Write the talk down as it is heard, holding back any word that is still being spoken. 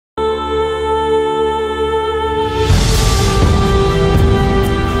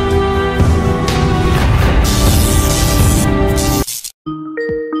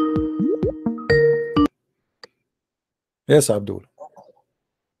Yes, Abdul.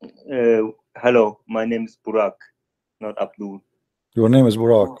 Hello, my name is Burak, not Abdul. Your name is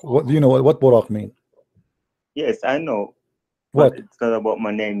Burak. What do you know what Burak mean? Yes, I know, but What? it's not about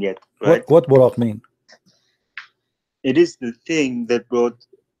my name yet, What right? what Burak mean? It is the thing that brought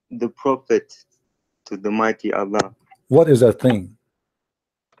the prophet to the mighty Allah. What is that thing?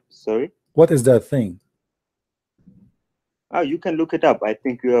 Sorry? What is that thing? Oh, you can look it up. I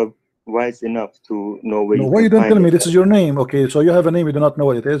think you are wise enough to know where No, you why can you don't find tell it. me this is your name? Okay, so you have a name, you do not know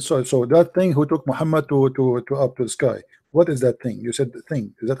what it is. So that thing who took Muhammad to up to the sky. What is that thing? You said the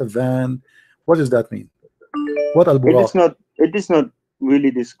thing. Is that a van? What does that mean? What Al It Buraq? is not. It is not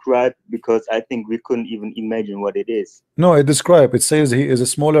really described because I think we couldn't even imagine what it is. No, it describe. It says he is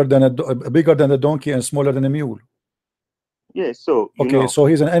smaller than bigger than a donkey and smaller than a mule. Yeah, so Okay, so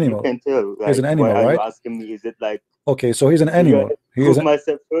he's an you animal. can tell. He's Like, an why animal, are you right? asking me? Is it like, Okay, so he's an do you animal. He is prove a,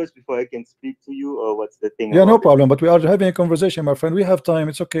 myself first before I can speak to you, or what's the thing yeah, no about it? problem. But we are having a conversation, my friend. We have time.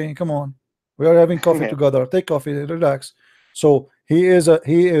 It's okay. Come on. We are having coffee together. Take coffee. Relax. So he is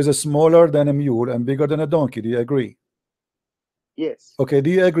a smaller than a mule and bigger than a donkey. Do you agree? Yes. Okay. Do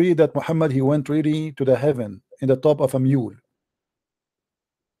you agree that Muhammad he went really to the heaven in the top of a mule?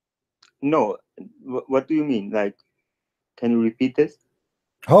 No. What do you mean? Like, can you repeat this?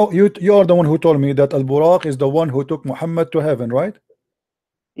 How you are the one who told me that Al Buraq is the one who took Muhammad to heaven, right?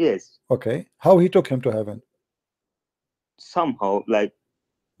 Yes. Okay. How he took him to heaven? Somehow, like,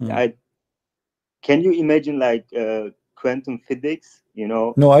 Hmm. I can you imagine like quantum physics?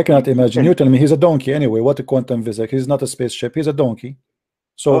 No, I cannot You imagine. You can. tell me he's a donkey anyway. What a quantum physics? He's not a spaceship. He's a donkey.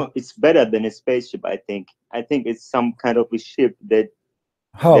 Oh, So it's better than a spaceship. I think. I think it's some kind of a ship that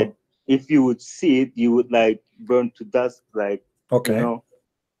how? if you would see it, you would like burn to dust. Like, you Okay. know.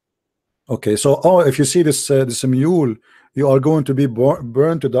 Okay. So if you see this mule, you are going to be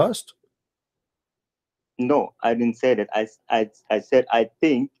burned to dust. No, I didn't say that. I said I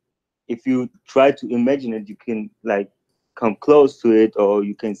think if you try to imagine it, you can like come close to it or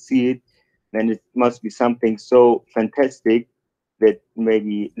you can see it, then it must be something so fantastic that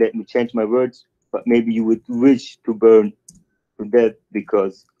maybe let me change my words, but maybe you would wish to burn to death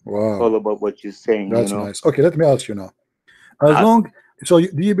because it's Wow, all about what you're saying, that's nice. Okay, let me ask you now. As Ask. long so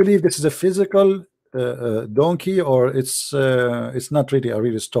do you believe this is a physical donkey or it's not really a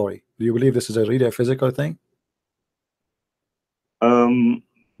real story? Do you believe this is a really a physical thing? Um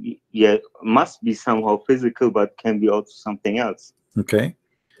yeah, must be somehow physical, but can be also something else. Okay.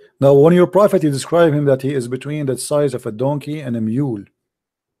 Now, when your prophet you describe him that he is between the size of a donkey and a mule,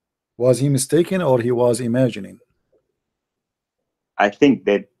 was he mistaken or he was imagining? I think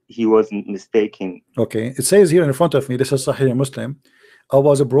that he wasn't mistaken. Okay, it says here in front of me, this is Sahih Muslim. I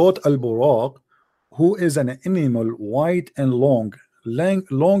was brought al buraq, who is an animal white and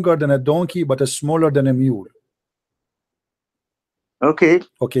longer than a donkey but smaller than a mule. Okay,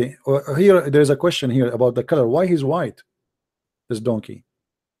 Okay, here there is a question here about the color. Why he's white, this donkey?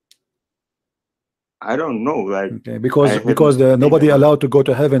 I don't know. Like, Okay, I because haven't the seen nobody him. allowed to go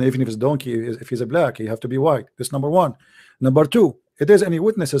to heaven even if it's donkey. If he's a black, he have to be white. That's number one. Number two, if there's any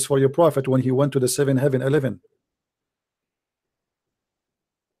witnesses for your prophet when he went to the seven heaven 11,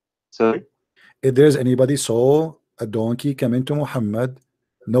 Sorry. if there's anybody saw a donkey coming to Muhammad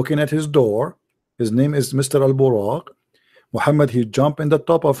knocking at his door, his name is Mr. Al Buraq. Muhammad he jump in the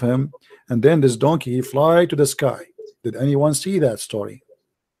top of him, and then this donkey he fly to the sky. Did anyone see that story?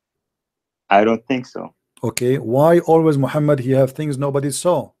 I don't think so. Okay, why always Muhammad he have things nobody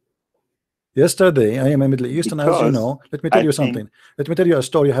saw? Yesterday, I am a Middle Eastern, as you Because know. Let me tell I you think something. Let me tell you a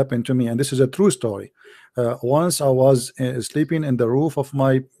story happened to me, and this is a true story. Once I was sleeping in the roof of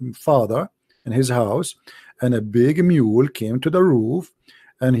my father in his house, and a big mule came to the roof,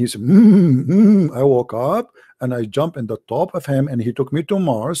 and he said, I woke up and I jumped in the top of him, and he took me to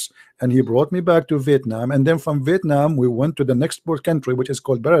Mars, and he brought me back to Vietnam, and then from Vietnam we went to the next port country, which is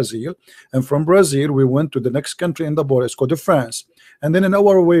called Brazil, and from Brazil we went to the next country in the border, it's called France. And then in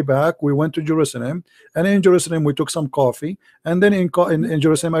our way back, we went to Jerusalem. And in Jerusalem, we took some coffee. And then in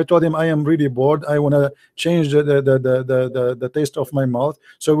Jerusalem, I told him, I am really bored. I want to change the taste of my mouth.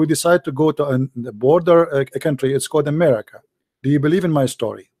 So we decided to go to a border country. It's called America. Do you believe in my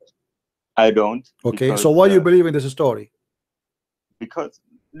story? I don't Okay. So because why you believe in this story? because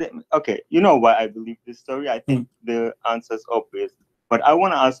okay, you know why I believe this story. I Mm, think the answer's obvious, but I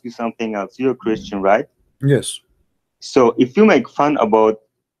want to ask you something else. You're a Christian, right? yes. So if you make fun about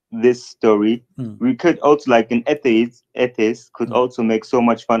this story, we could also, like an atheist could also make so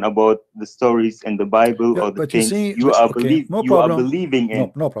much fun about the stories in the Bible, Yeah, or the but you things see, okay, no you are problem. believing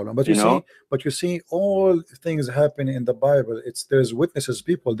in. No problem. But You know, but you see, all things happen in the Bible. There's witnesses,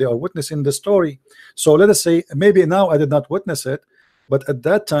 people. They are witnessing the story. So let us say, maybe now I did not witness it, but at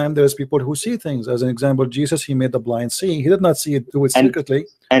that time there's people who see things. As an example, Jesus, he made the blind see. He did not see it, do it secretly.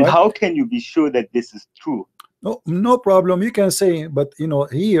 And right? how can you be sure that this is true? No problem. You can say, but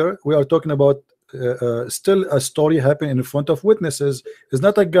here we are talking about still a story happening in front of witnesses. It's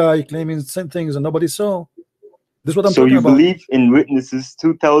not a guy claiming some things and nobody saw. This is what I'm So talking you about. believe in witnesses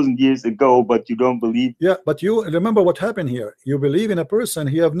 2,000 years ago, but you don't believe. Yeah, but you remember what happened here. You believe in a person,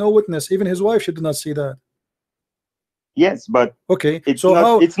 he have no witness. Even his wife, she did not see that. Yes, but okay. It's so not.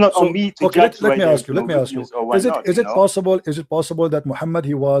 how? It's not so, on me to okay. judge Let why me ask there's you. no Let me ask you. witness or why Is it not. is it possible? Is it possible that Muhammad,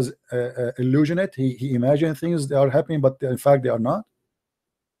 he was illusionate? He imagined things that are happening, but in fact they are not.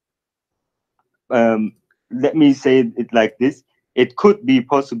 Let me say it like this: it could be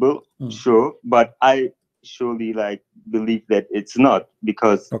possible, sure, but I surely believe that it's not,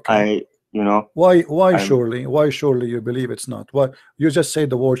 because Okay. Why surely you believe it's not? Why you just say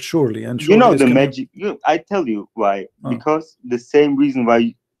the word surely, and surely is the coming. magic. I tell you why. Because the same reason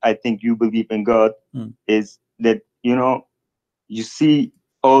why I think you believe in God is that you see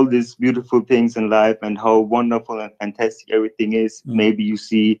all these beautiful things in life and how wonderful and fantastic everything is. Maybe you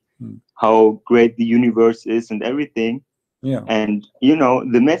see how great the universe is and everything. Yeah. And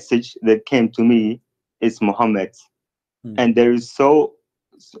the message that came to me is Muhammad's. And there is so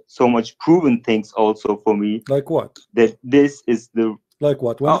much proven things also for me. Like what? That this is the. Like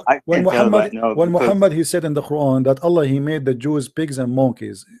what? When Muhammad, he said in the Quran that Allah, he made the Jews pigs and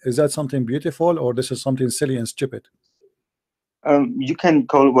monkeys. Is that something beautiful, or this is something silly and stupid? You can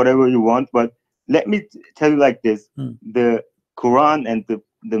call it whatever you want, but let me tell you like this: the Quran and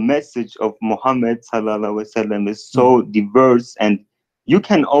the message of Muhammad sallallahu alaihi wasallam is so diverse, and you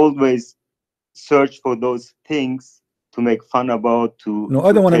can always search for those things to make fun about. No,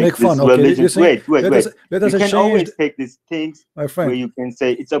 I don't want to make fun. Okay, wait. Let us you can always take these things, my friend, where you can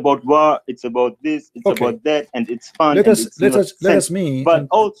say it's about war, it's about this, it's about that, and it's fun. Let us but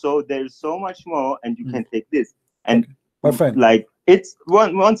also there's so much more, and you can take this. And my friend, it's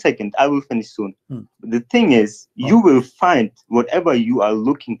one second, I will finish soon. The thing is, you will find whatever you are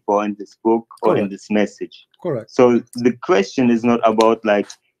looking for in this book or in this message. Correct. So the question is not about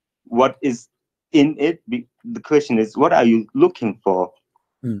what is in it. The question is, what are you looking for?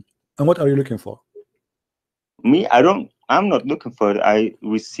 And what are you looking for? Me, I'm not looking for it. I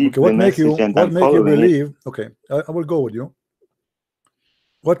received the message and I'm following you believe it. Okay, I will go with you.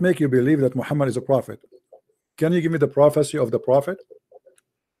 What make you believe that Muhammad is a prophet? Can you give me the prophecy of the prophet?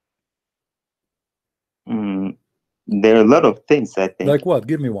 There are a lot of things, I think. Like what?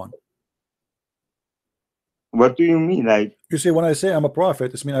 Give me one. What do you mean? You see, when I say I'm a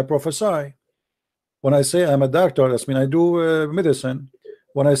prophet, it means I prophesy. When I say I'm a doctor, that means I do medicine.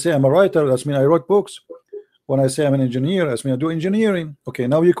 When I say I'm a writer, that means I wrote books. When I say I'm an engineer, that means I do engineering. Okay,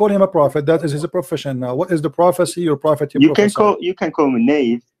 now you call him a prophet. That is his profession. Now, what is the prophecy or prophet you prophesy? You can call me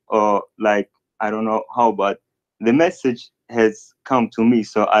naive, or I don't know how, but the message has come to me,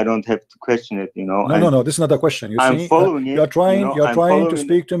 so I don't have to question it. No. This is not a question. I'm following it. You're trying to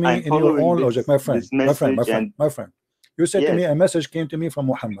speak to me in your own logic, my friend. My friend. You said to me a message came to me from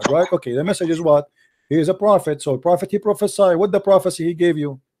Muhammad, right? Okay, the message is what? He is a prophet. So prophet, he prophesied. What the prophecy he gave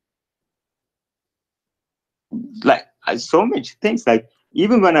you? So much things.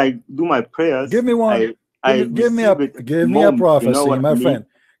 Even when I do my prayers, give me one. Give me a prophecy, my friend.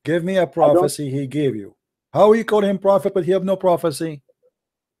 Give me a prophecy he gave you. How you call him prophet, but he have no prophecy?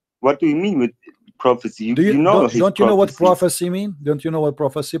 What do you mean with prophecy? Don't you know what prophecy mean? Don't you know what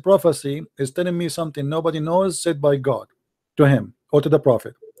prophecy? Prophecy is telling me something nobody knows, said by God to him or to the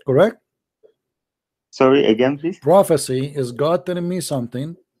prophet. Correct? Sorry, again, please. Prophecy is God telling me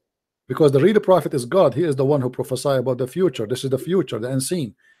something, because the real prophet is God. He is the one who prophesy about the future. This is the future, the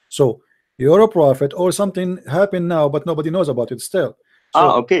unseen. So you're a prophet, or something happened now, but nobody knows about it still. So,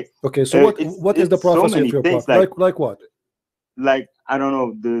 okay. So what is the prophecy of your prophet? Like what? I don't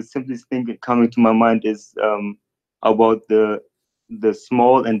know. The simplest thing coming to my mind is about the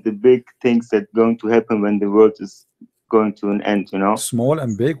small and the big things that going to happen when the world is going to an end. Small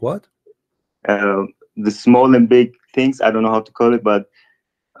and big what? The small and big things. I don't know how to call it, but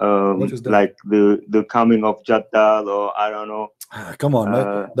what is that? Like the coming of Jaddal, or I don't know. Come on,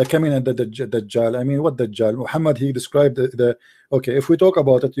 the coming and the Dajjal. I mean, what Dajjal? Muhammad, he described the okay, if we talk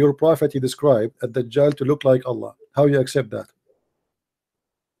about it, your prophet, he described a Dajjal to look like Allah. How you accept that?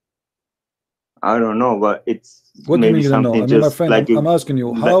 I don't know, but it's What do you mean maybe you don't know? I something mean, my just friend, like I'm asking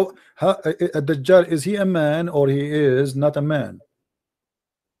you, like how Dajjal, is he a man or he is not a man?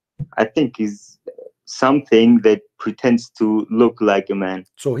 I think is something that pretends to look like a man.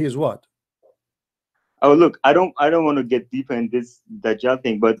 So he is what? Oh, look, I don't want to get deeper in this Dajjal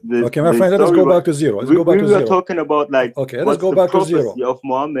thing, but the Okay, my the friend, let us story go was back to zero. Let's we, go back we to were zero. talking about like Okay, let us what's go the back to prophecy zero. of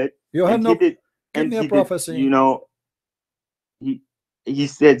Muhammad, You have and no, give and me a he did, prophecy. you know, he he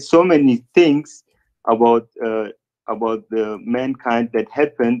said so many things about the mankind that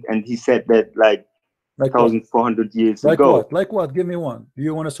happened, and he said that like Like what? 1,400 years Like ago, what? Like what? Give me one. Do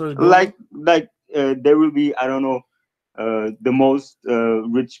you want to search Google? like there will be, I don't know, the most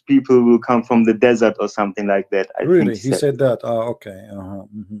rich people will come from the desert or something like that, I think Really? he He said, said that. Okay.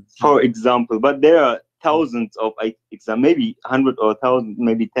 for example. But there are thousands of exam, maybe 100 or 1,000,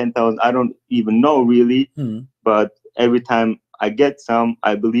 maybe 10,000, I don't even know really. Hmm. But every time I get some,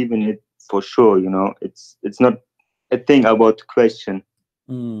 I believe in it for sure, it's not a thing about to question.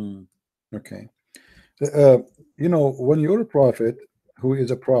 Hmm. Okay. Uh, when your prophet, who is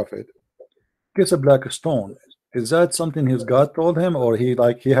a prophet, gets a black stone, is that something his God told him, or he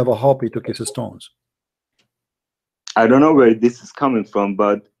have a hobby to kiss stones? I don't know where this is coming from,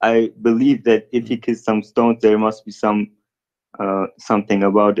 but I believe that if he kissed some stones, there must be something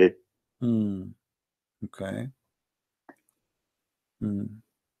about it. Hmm. Okay. Hmm.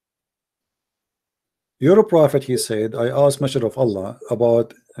 Your prophet, he said, I asked Messenger of Allah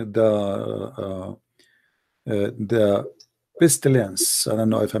about the pestilence. I don't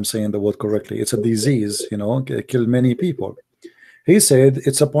know if I'm saying the word correctly. It's a disease, kill many people. He said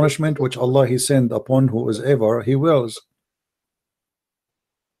it's a punishment which Allah he sent upon whoever he wills.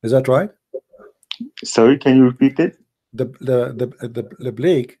 Is that right? Sorry, can you repeat it? The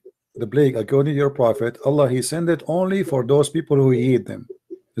plague according to your prophet, Allah he sent it only for those people who heed them.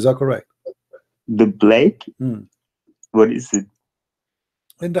 Is that correct? The Blake? Hmm. What is it?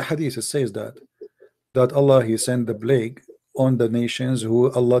 In the hadith it says that Allah he sent the plague on the nations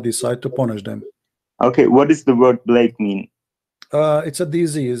who Allah decide to punish them. Okay, what does the word Blake mean? It's a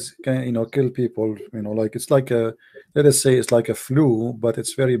disease, can kill people. Like it's like a, let us say it's like a flu, but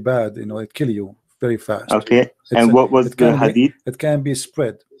it's very bad. It kill you very fast. Okay, It's and a, what was it the can be hadith? it can be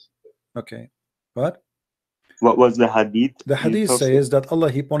spread. Okay, what What was the hadith the you hadith talked about? says that Allah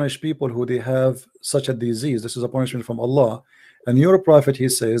he punish people who they have such a disease. This is a punishment from Allah, and your prophet he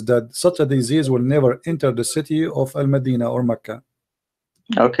says that such a disease will never enter the city of Al Medina or Mecca.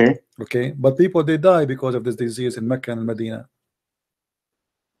 Okay, Okay, but people they die because of this disease in Mecca and Medina.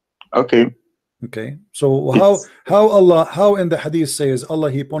 okay. Okay, so how It's how Allah how in the hadith says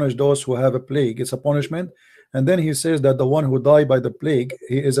Allah he punished those who have a plague, it's a punishment, and then he says that the one who died by the plague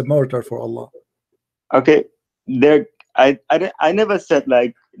he is a martyr for Allah. okay. There, I never said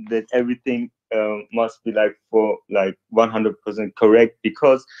like that everything must be like for like 100% correct,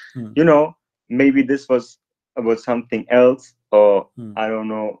 because Hmm. you know maybe this was about something else, or Hmm. I don't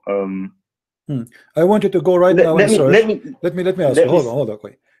know. Hmm. I want you to go right Let, now and let me let search. me Let me ask you. let me. Hold on,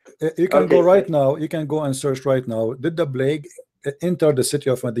 wait. You can go Okay, right now. You can go and search right now. Did the plague enter the city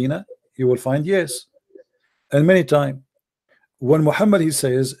of Medina? You will find yes, and many times. When Muhammad he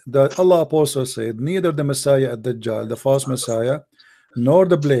says that Allah also said neither the Messiah at Dajjal, the false Messiah, nor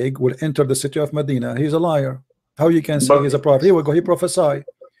the plague will enter the city of Medina, he's a liar. How you can say he's but a prophet? Here we go. He prophesied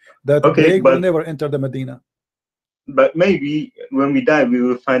that the okay, plague will never enter the Medina. but maybe when we die, we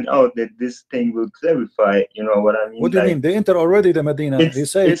will find out that this thing will clarify. You know what I What mean? do you Like mean? They enter already the Medina. He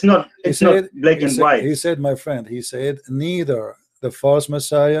it's said, it's not he it's not said, black he and said, white. he said, my friend, he said, neither the false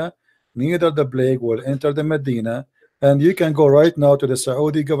Messiah, neither the plague will enter the Medina. And you can go right now to the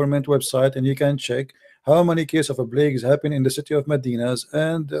Saudi government website and you can check how many cases of a plague is happening in the city of Medinas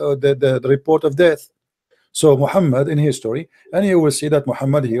and the report of death. So Muhammad in history, and you will see that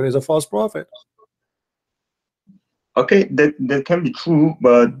Muhammad here is a false prophet. Okay, that can be true,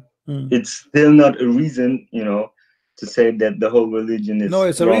 but Hmm. it's still not a reason, to say that the whole religion No, is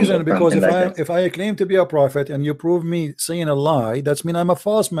it's a wrong or reason because something if like I that. if I claim to be a prophet and you prove me saying a lie, that's mean I'm a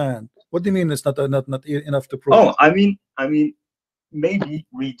false man. What do you mean it's not enough to prove? Oh, I mean, maybe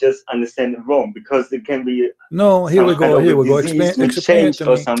we just understand it wrong, because it can be No, here some we kind go. of Here a we go. disease which Explain it changed to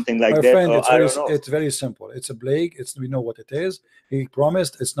or me, something like my that, friend. or I don't know. It's very simple. It's a plague. We know what it is. He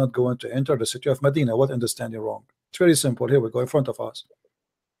promised it's not going to enter the city of Medina. What understanding wrong? It's very simple. Here we go in front of us.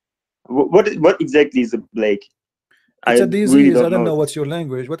 What exactly is a plague? It's I a really disease. I don't don't know. know what's your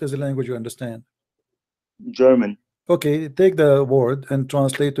language. What is the language you understand? German. Okay, take the word and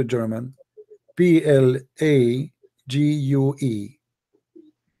translate to German. Plague.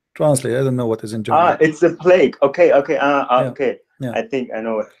 Translate. I don't know what is in Ah, German. it's a plague. Okay, okay, Yeah, okay. yeah. I think I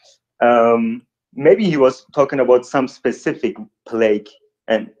know it. maybe he was talking about some specific plague,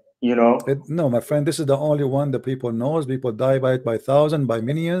 and you know. No, my friend, this is the only one that people knows. People die by it by thousand, by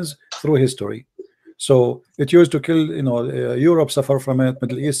millions through history. So it used to kill, Europe suffer from it,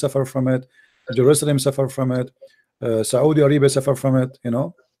 Middle East suffer from it, Jerusalem suffer from it, Saudi Arabia suffer from it,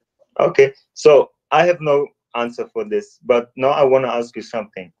 Okay, so I have no answer for this, but now I want to ask you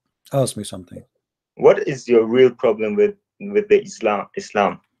something. Ask me something. What is your real problem with the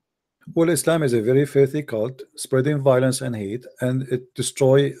Islam? Well, Islam is a very filthy cult, spreading violence and hate, and it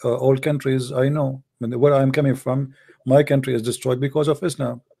destroy all countries I know. Where I'm coming from, my country is destroyed because of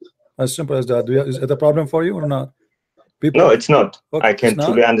Islam. As simple as that. Is it a problem for you or not? No, People, it's not. okay, I it's can not.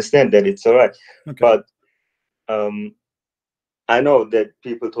 truly understand that it's all right. Okay. But I know that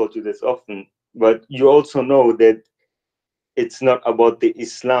people told you this often, but you also know that it's not about the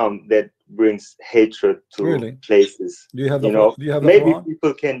Islam that brings hatred to Really? places. Do you have You know, do you have the maybe Quran?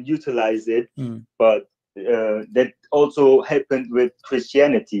 people can utilize it, Hmm. but that also happened with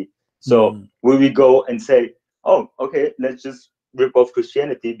Christianity. So Hmm. will we go and say, "Oh, okay, let's just rip off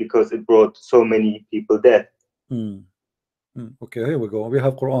Christianity because it brought so many people death"? Hmm. Okay, here we go. We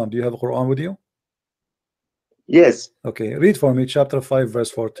have Quran. Do you have a Quran with you? Yes. Okay, read for me chapter 5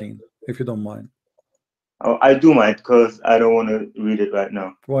 verse 14, if you don't mind. Oh, I do mind because I don't want to read it right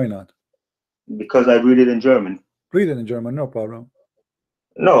now. Why not? Because I read it in German. Read it in German, no problem.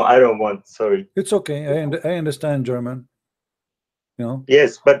 No, I don't want. Sorry. It's okay. I understand German.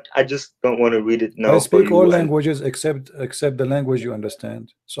 Yes, but I just don't want to read it I now for speak all you. And languages except the language you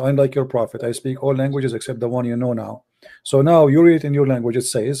understand. So I'm like your prophet. I speak all languages except the one you know now. So now you read it in your language. It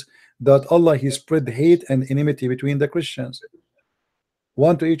says that Allah He spread hate and enmity between the Christians,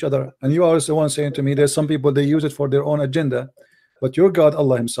 one to each other. And you are the one saying to me, there's some people they use it for their own agenda. But your God,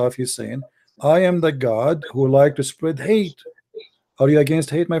 Allah Himself, He's saying, I am the God who like to spread hate. Are you against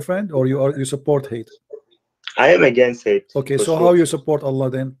hate, my friend, or you support hate? I am against it Okay, for so how sure. you support Allah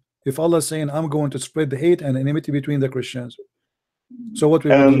then? If Allah is saying, I'm going to spread the hate and enmity between the Christians, so what we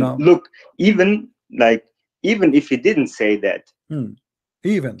will do now? Look, even if he didn't say that,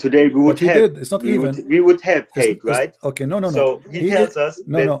 Even today but he did. It's not even. we would have hate, right? Okay, no, So he tells us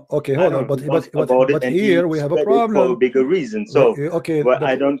no, that no. Okay, I hold on. don't know, he wants about it, But and here he we have a spread it for a problem. bigger reason. So Okay,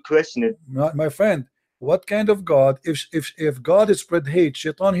 I don't question it. my friend. What kind of God? If God is spread hate,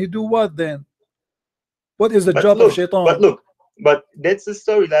 Shaitan, he do what then? What is the But job of look, Shaitan? but that's the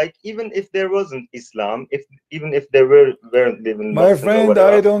story. Like, even if there wasn't Islam, even if there weren't living My Muslims or friend, I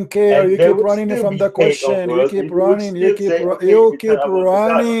whatever, don't care. and You there keep would running still from be the hate of question. You world, keep and we would running. You still keep say, okay, it's not about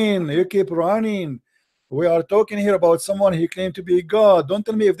the God. You keep running. We are talking here about someone he claimed to be God. Don't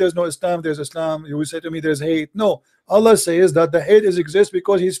tell me if there's no Islam, there's Islam. You will say to me there's hate. No, Allah says that the hate is exists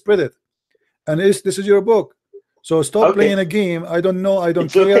because He spread it, and this is your book. So stop Okay, playing a game. I don't know. I don't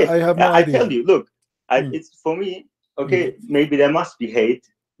it's care. okay. I have no I tell idea. you, look, Hmm. it's for me. Hmm. Okay, maybe there must be hate,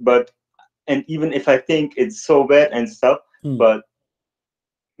 but and even if I think it's so bad and stuff, Hmm. but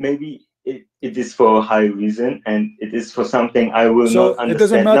maybe it is for a high reason, and it is for something I will So not it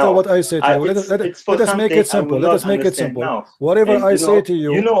doesn't understand matter now. what I say to you. It's for Let us make something it I simple. will Let not us make it understand simple. now. Whatever And I say to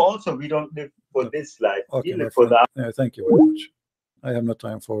you you. know, also we don't live for Okay, this life. We okay, my live for friend. the. Yeah, thank you very much. I have no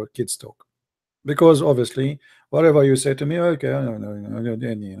time for kids talk because obviously whatever you say to me, okay,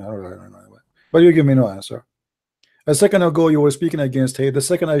 but you give me no answer. A second ago you were speaking against hate. The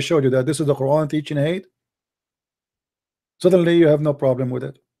second I showed you that this is the Quran teaching hate, suddenly you have no problem with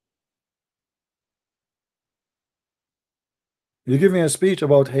it. You give me a speech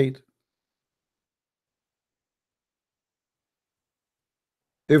about hate.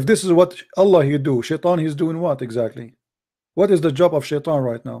 If this is what Allah He do, Shaitan He's doing what exactly? What is the job of Shaitan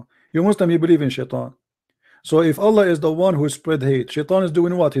right now? You Muslim, you believe in Shaitan. So if Allah is the one who spread hate, Shaitan is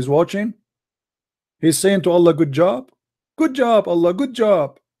doing what? He's watching. He's saying to Allah, good job, Allah, good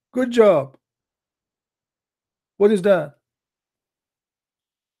job, good job. What is that?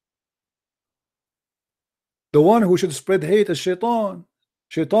 The one who should spread hate is Shaitan.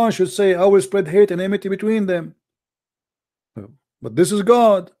 Shaitan should say, I will spread hate and enmity between them. But this is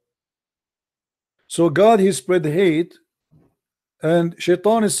God. So God, He spread hate, and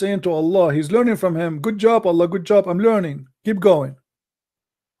Shaitan is saying to Allah, he's learning from him, good job, Allah, good job, I'm learning, keep going.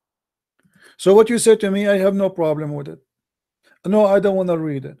 So what you say to me, I have no problem with it. No, I don't want to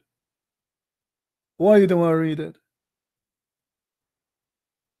read it. Why you don't want to read it?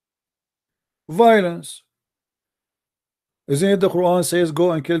 Violence. Isn't it the Quran says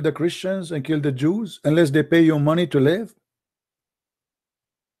go and kill the Christians and kill the Jews unless they pay you money to live?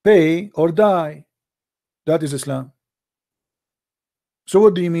 Pay or die. That is Islam. So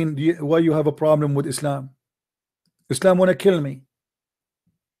what do you mean? Why you have a problem with Islam? Islam want to kill me.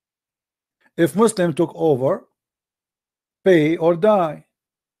 If Muslim took over, pay or die.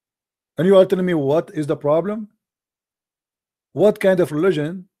 And you are telling me what is the problem? What kind of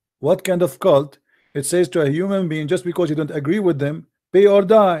religion, what kind of cult it says to a human being, just because you don't agree with them, pay or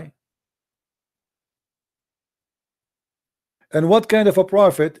die? And what kind of a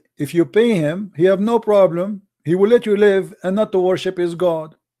prophet, if you pay him, he have no problem, he will let you live and not to worship his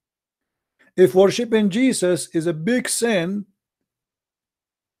God. If worshiping Jesus is a big sin,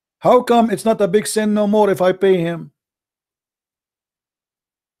 how come it's not a big sin no more if I pay him?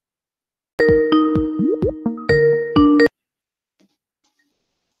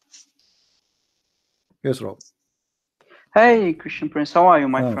 Yes, Rob. Hey, Christian Prince, how are you,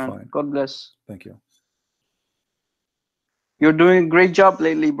 my I'm friend? fine. God bless. Thank you. You're doing a great job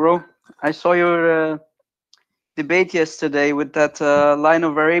lately, bro. I saw your debate yesterday with that Line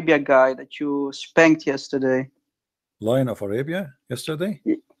of Arabia guy that you spanked yesterday. Lion of Arabia yesterday?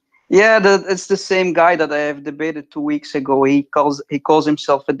 Yeah, it's the same guy that I have debated 2 weeks ago. He calls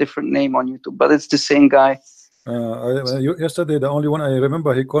himself a different name on YouTube, but it's the same guy. Yesterday, the only one I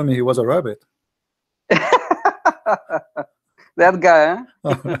remember, he called me, he was a rabbit. That guy,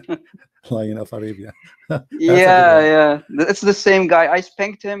 huh? Lion of Arabia. Yeah. It's the same guy. I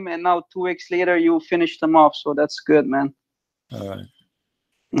spanked him, and now 2 weeks later, you finished him off. So that's good, man. All right.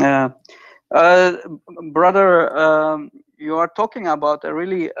 Yeah. Brother, you are talking about a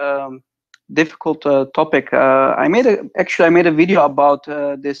really difficult topic. I made a video about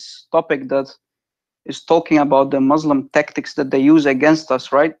this topic that is talking about the Muslim tactics that they use against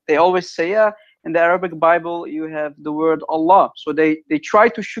us, right? They always say, yeah, in the Arabic Bible, you have the word Allah. So they try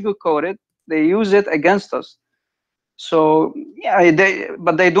to sugarcoat it. They use it against us. So yeah,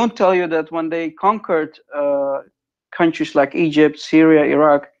 but they don't tell you that when they conquered countries like Egypt, Syria,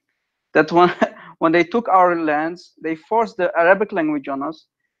 Iraq, that when they took our lands, they forced the Arabic language on us.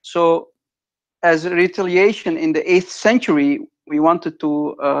 So as a retaliation in the 8th century, we wanted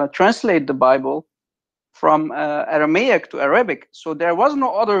to translate the Bible from Aramaic to Arabic. So there was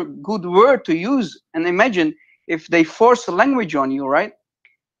no other good word to use. And imagine if they force a language on you, right?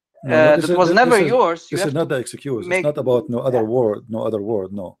 No, That was never yours. This is not the excuse. It's not about no other word.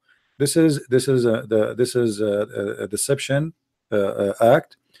 No. This is a deception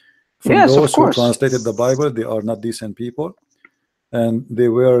act from those who translated the Bible. They are not decent people, and they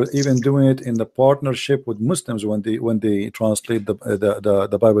were even doing it in the partnership with Muslims when they translate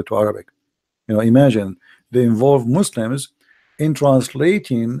the Bible to Arabic. You know, imagine they involve Muslims in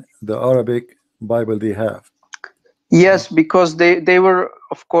translating the Arabic Bible they have. Yes, because they were,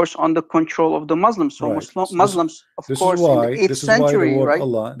 of course, under control of the Muslims. So right. Muslims, of course, in the 8th century,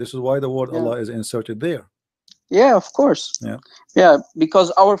 right? This is why the word Allah is inserted there. Yeah, of course. Yeah,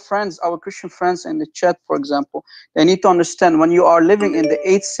 because our friends, our Christian friends in the chat, for example, they need to understand when you are living in the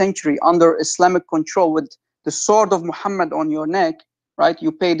 8th century under Islamic control with the sword of Muhammad on your neck, right?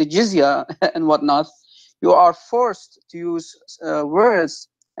 You pay the jizya and whatnot. You are forced to use words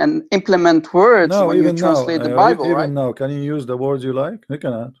and implement words when you translate the Bible, even right? now, can you use the words you like? You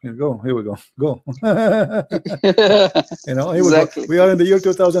cannot. Go. Here we go. Go. You know, here exactly. we go. We are in the year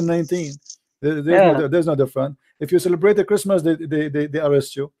 2019. There's no different. If you celebrate the Christmas, they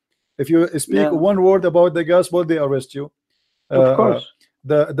arrest you. If you speak one word about the gospel, they arrest you. Of course.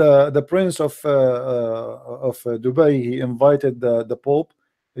 The prince of Dubai, he invited the Pope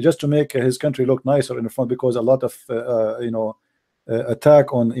just to make his country look nicer in the front, because a lot of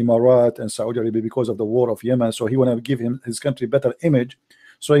attack on Emirat and Saudi Arabia because of the war of Yemen. So he want to give his country better image.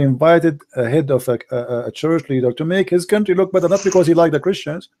 So he invited a head of a church leader to make his country look better, not because he liked the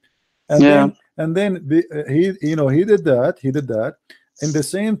Christians. And then he did that. In the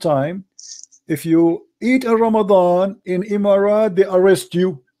same time, if you eat in Ramadan in Emirat, they arrest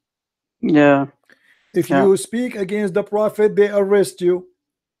you. If you speak against the Prophet, they arrest you.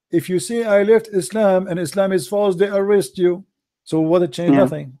 If you say I left Islam and Islam is false, they arrest you. So what it changed?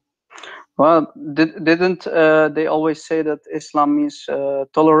 Nothing. Well, didn't they always say that Islam is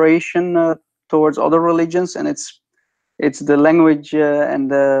toleration towards other religions, and it's the language and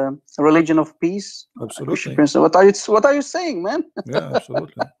the religion of peace? Absolutely. What are you saying, man? Yeah,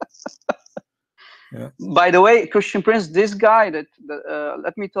 absolutely. Yeah. By the way, Christian Prince, this guy that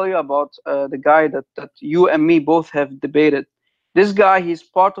let me tell you about the guy that you and me both have debated. This guy, he's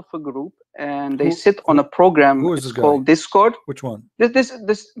part of a group, and they sit on a program. It's called Discord. Which one?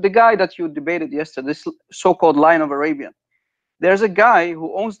 The guy that you debated yesterday, this so-called Line of Arabia. There's a guy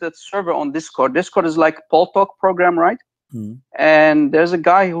who owns that server on Discord. Discord is like a Paul Talk program, right? And there's a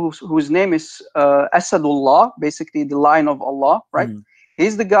guy whose name is Asadullah, basically the line of Allah, right?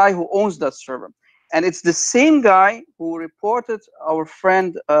 He's the guy who owns that server. And it's the same guy who reported our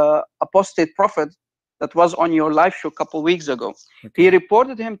friend apostate prophet that was on your live show a couple weeks ago. Okay. He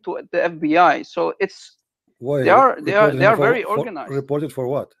reported him to the FBI. So it's Why? they are very organized. Reported for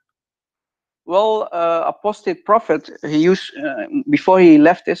what? Well, apostate prophet, he used before he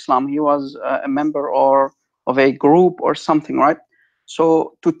left Islam, he was a member or of a group or something, right?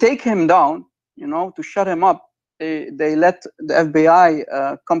 So to take him down, you know, to shut him up, they let the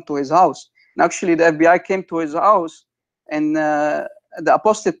FBI come to his house. And actually, the FBI came to his house, and the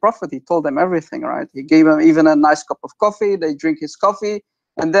apostate prophet, he told them everything, right? He gave them even a nice cup of coffee. They drink his coffee,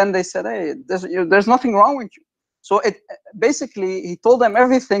 and then they said, "Hey, there's nothing wrong with you." So it basically, he told them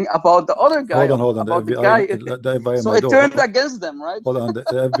everything about the other guy. Hold on. About the the guy. FBI So it turned against them, right? Hold on. The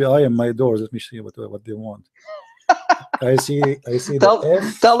FBI in my doors. Let me see what they want. I see the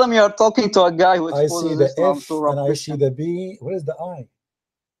F. Tell them you're talking to a guy who exposes I see the Islam F to and I Christian. see the B. Where is the I?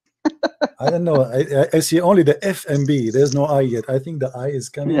 I don't know. I see only the F and B. There's no I yet. I think the I is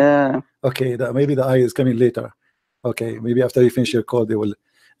coming. Yeah. Okay. Maybe the I is coming later. Okay. Maybe after you finish your call, they will.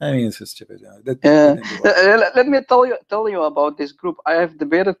 I mean, it's stupid. Let me tell you about this group. I have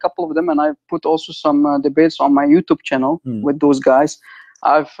debated a couple of them, and I've put also some debates on my YouTube channel with those guys.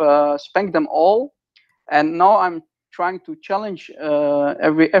 I've spanked them all, and now I'm trying to challenge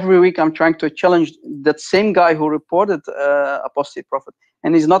every week. I'm trying to challenge that same guy who reported apostate prophet,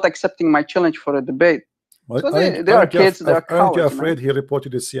 and he's not accepting my challenge for a debate. So they are kids. They are cowards. Aren't you afraid he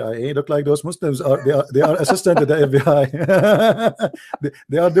reported the CIA? Look like those Muslims they are assistant to the FBI.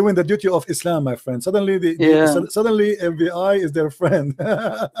 they are doing the duty of Islam, my friend. Suddenly suddenly FBI is their friend.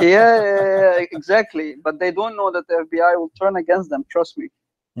 yeah, exactly. But they don't know that the FBI will turn against them. Trust me.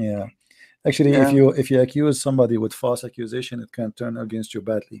 Yeah. Actually, if you accuse somebody with false accusation, it can turn against you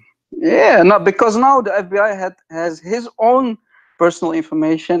badly. Yeah, no, because now the FBI has his own personal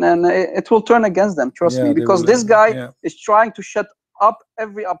information, and it will turn against them. Trust me, because this guy is trying to shut up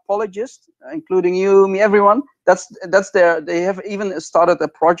every apologist, including you, me, everyone. They have even started a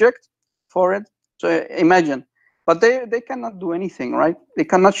project for it. So imagine, but they cannot do anything, right? They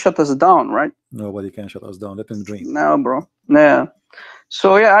cannot shut us down, right? Nobody can shut us down. Let them dream. No, bro. Yeah.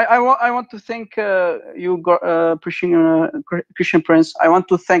 So yeah, I want to thank you, Christian Prince. I want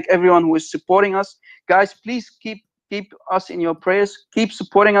to thank everyone who is supporting us, guys. Please keep us in your prayers. Keep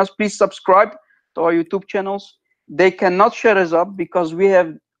supporting us. Please subscribe to our YouTube channels. They cannot shut us up because we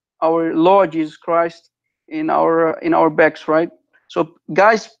have our Lord Jesus Christ in our backs, right? So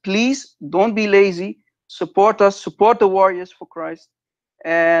guys, please don't be lazy. Support us. Support the warriors for Christ,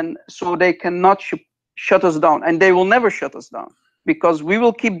 and so they cannot shut us down, and they will never shut us down. Because we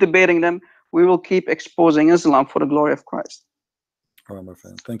will keep debating them, we will keep exposing Islam for the glory of Christ. All right, my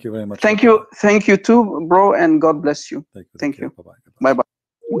friend. Thank you very much. Thank you too, bro, and God bless you. Thank you. Bye-bye. Bye-bye.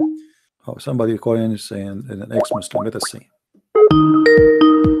 Oh, somebody calling is saying an ex-Muslim. Let us see.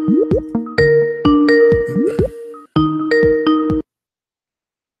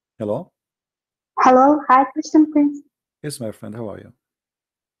 Hello? Hello. Hi, Christian Prince. Yes, my friend. How are you?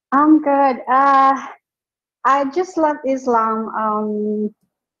 I'm good. I just left Islam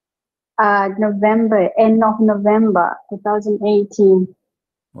end of November 2018.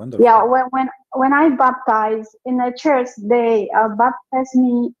 Wonderful. Yeah, when I baptized in the church, they baptized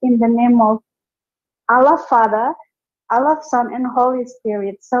me in the name of Allah Father, Allah Son, and Holy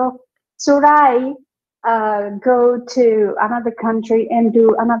Spirit. So should I go to another country and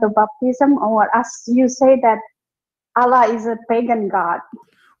do another baptism, or as you say that Allah is a pagan god?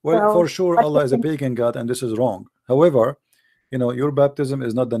 Well, for sure, Allah is a pagan god, and this is wrong. However, you know, your baptism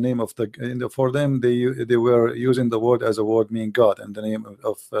is not the name of for them. They were using the word as a word meaning God, and the name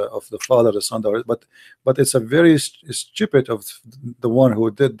of the Father, the Son, but it's a very stupid of the one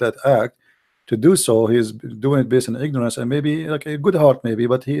who did that act to do so. He's doing it based on ignorance and maybe like a good heart, maybe,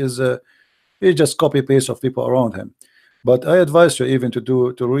 but he just copy paste of people around him. But I advise you even to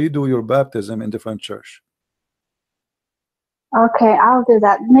redo your baptism in different church. Okay, I'll do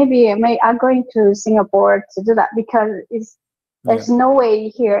that. Maybe I'm going to Singapore to do that because there's no way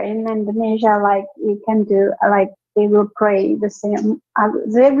here in Indonesia like you can do like they will pray the same.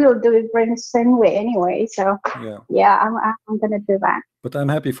 They will do it the same way anyway. So yeah, I'm gonna do that. But I'm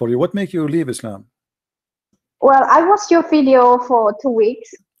happy for you. What make you leave Islam? Well, I watched your video for 2 weeks.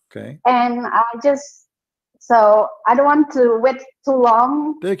 Okay. And so I don't want to wait too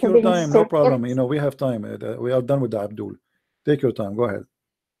long. Take your time, no problem. You know, we have time. We are done with the Abdul. Take your time. Go ahead.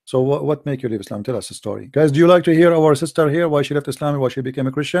 So what make you leave Islam? Tell us a story. Guys, do you like to hear our sister here, why she left Islam and why she became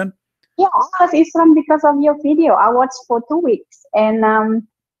a Christian? Yeah, I left Islam because of your video. I watched for 2 weeks. And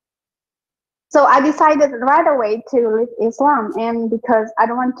So I decided right away to leave Islam, and because I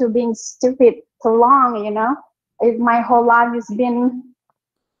don't want to being stupid too long, you know. My whole life has been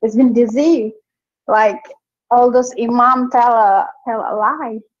deceived. Like all those imam tell a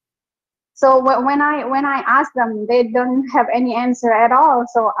lie. So when I ask them, they don't have any answer at all.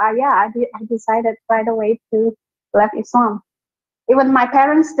 So I decided right away to leave Islam. Even my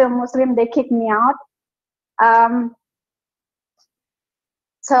parents still Muslim, they kicked me out.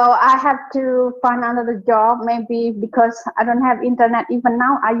 So I have to find another job, maybe because I don't have internet. Even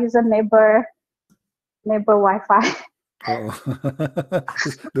now, I use a neighbor Wi-Fi. Oh.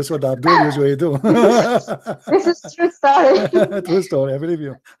 This is what Abdul usually do. This is true story. True story, I believe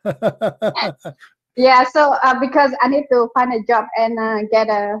you. Yeah, so because I need to find a job and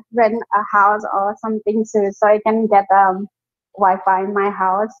rent a house or something soon, so I can get Wi-Fi in my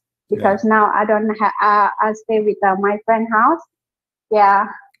house. Because now I don't have. I stay with my friend house. Yeah,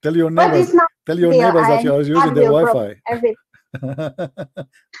 Tell your but neighbors. it's not Tell your deal. neighbors that you are using their Wi-Fi.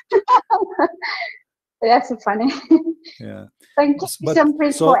 That's so funny. Yeah. Thank you, But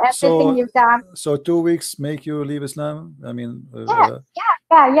Simpris, for everything you've done. So 2 weeks make you leave Islam? I mean,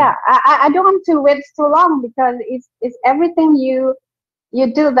 Yeah. I don't want to wait too long because it's everything you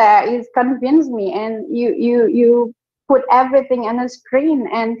do there is convince me, and you put everything on a screen,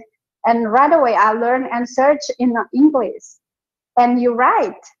 and right away I learn and search in English, and you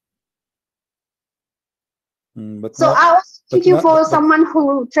write. But So I was thinking for someone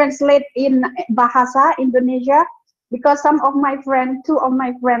who translate in Bahasa Indonesia, because some of my friends, two of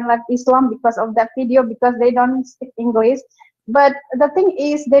my friends left Islam because of that video, because they don't speak English. But the thing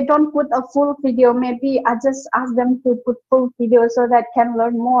is, they don't put a full video. Maybe I just ask them to put full video so that can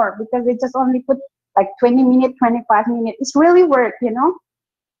learn more, because they just only put like 20 minutes, 25 minutes. It's really work, you know.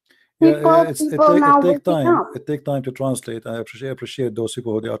 Yeah, It takes time to translate. I appreciate those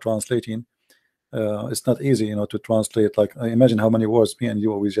people who they are translating. It's not easy, you know, to translate. Like, imagine how many words me and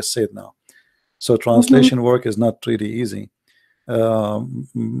you we just said now. So translation work is not really easy.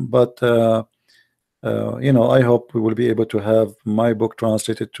 But you know, I hope we will be able to have my book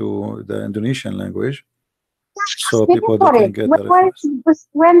translated to the Indonesian language, so people that can get the reference.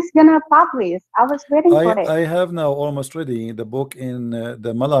 When's gonna publish? I was waiting for it. I have now almost ready the book in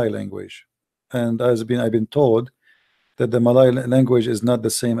the Malay language, and I've been told that the Malay language is not the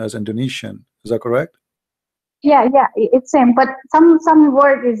same as Indonesian. Is that correct? Yeah, it's same, but some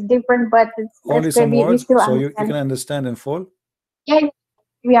word is different, but it's only some words, so you can understand in full. Yeah,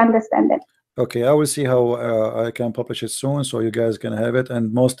 we understand it. Okay, I will see how I can publish it soon, so you guys can have it,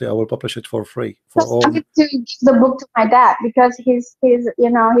 and mostly I will publish it for free for all. I need to give the book to my dad, because he's you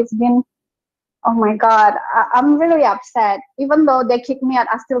know, he's been, oh my God, I'm really upset. Even though they kick me out,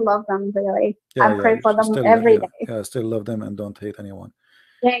 I still love them, really. I pray for them every day. Yeah, I still love them and don't hate anyone.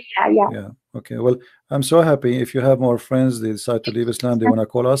 Yeah. Okay, well, I'm so happy. If you have more friends, they decide to leave Islam, they want to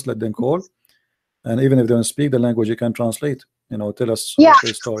call us, let them call. And even if they don't speak the language, you can translate, you know, tell us their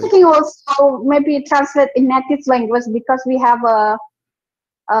story. Thinking also maybe translate in native language, because we have a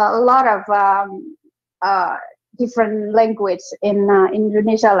lot of different language in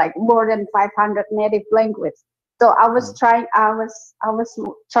Indonesia, like more than 500 native language. So I was trying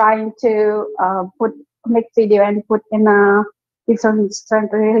to make video and put in a different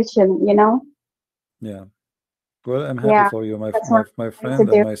translation, you know. Yeah. Well, I'm happy for you, my friend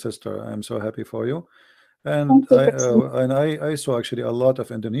and my sister. I'm so happy for you. And I saw actually a lot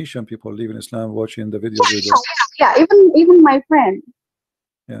of Indonesian people leaving Islam watching the videos we do. Yeah, even my friend.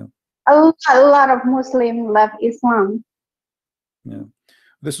 Yeah. A lot of Muslims left Islam. Yeah.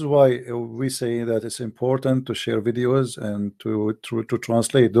 This is why we say that it's important to share videos and to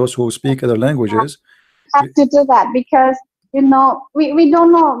translate those who speak other languages. We have to do that, because you know we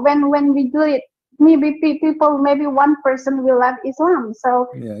don't know when we do it. Maybe people, maybe one person will leave Islam. So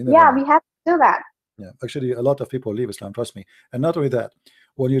yeah, we have to do that. Yeah, actually, a lot of people leave Islam. Trust me. And not only that,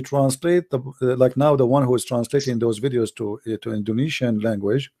 when you translate like now, the one who is translating those videos to Indonesian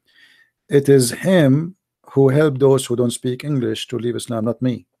language, it is him who helped those who don't speak English to leave Islam, not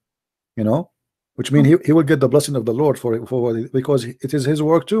me. You know, which means he will get the blessing of the Lord for because it is his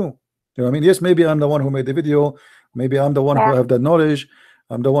work too. You know what I mean? Yes, maybe I'm the one who made the video, maybe I'm the one who have the knowledge,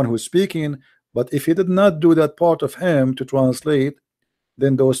 I'm the one who's speaking, but if he did not do that part of him to translate,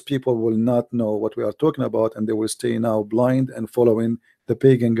 then those people will not know what we are talking about, and they will stay now blind and following the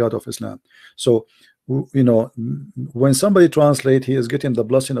pagan god of Islam. So you know, when somebody translate, he is getting the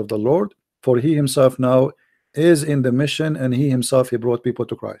blessing of the Lord, for he himself now is in the mission, and he himself, he brought people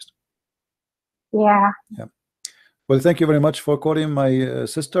to Christ. Yeah. Well, thank you very much for calling, my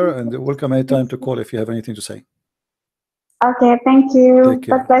sister, and welcome anytime to call if you have anything to say. Okay, thank you. Take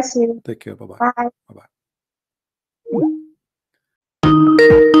care. God bless you. Take care. Bye-bye. Bye. Bye-bye.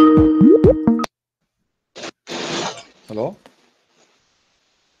 Hello?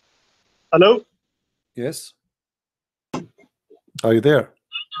 Hello? Yes? Are you there?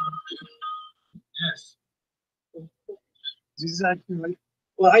 Yes. This is actually right.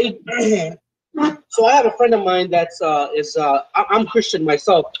 Well, so I have a friend of mine that's I'm Christian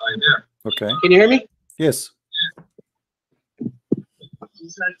myself. Are you there? Okay. Can you hear me? Yes. This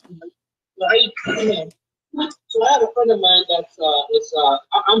is actually right. Well, so I have a friend of mine that's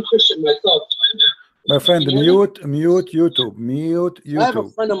I'm Christian myself. Are you there? My friend, Can you hear me? mute YouTube. Mute I have a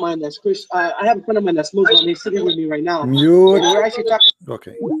YouTube. friend of mine that's Christian. I have a friend of mine that's Muslim. He's sitting with me right now. Mute. And we're actually talking.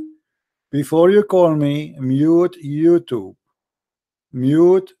 Okay. Before you call me, mute YouTube.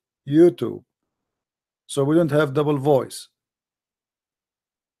 Mute YouTube. So we don't have double voice.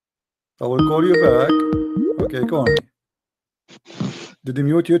 I will call you back. Okay, call me. Did you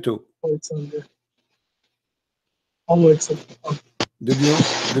mute YouTube? Oh, it's on there. Oh, it's on. Oh. Did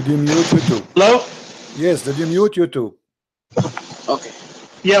you mute YouTube? Hello? Yes, did you mute YouTube? Okay.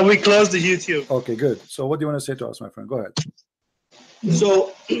 Yeah, we closed the YouTube. Okay, good. So what do you want to say to us, my friend? Go ahead.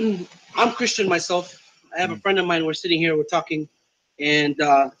 So I'm Christian myself. I have a friend of mine. We're sitting here, we're talking, and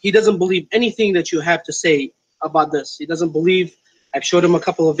he doesn't believe anything that you have to say about this. He doesn't believe. I've showed him a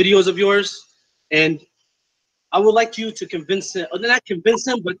couple of videos of yours, and I would like you to convince him, or not convince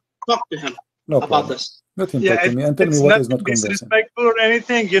him, but talk to him about this. Let him talk to me and tell me what is not convincing. Disrespectful or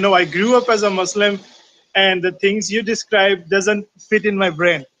anything. You know, I grew up as a Muslim, and the things you describe doesn't fit in my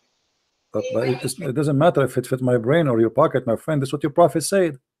brain. But it doesn't matter if it fit my brain or your pocket, my friend. That's what your prophet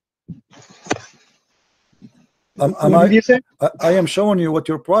said. What did you say? I am showing you what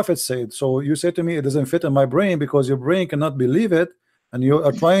your prophet said. So you say to me it doesn't fit in my brain because your brain cannot believe it, and you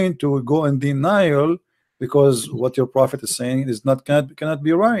are trying to go in denial because what your prophet is saying is not cannot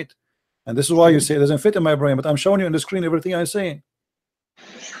be right. And this is why you say it doesn't fit in my brain. But I'm showing you on the screen everything I'm saying.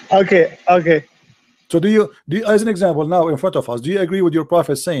 Okay, okay. So do you as an example now in front of us, do you agree with your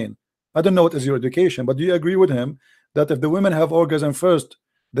prophet saying, I don't know what is your education, but do you agree with him that if the women have orgasm first,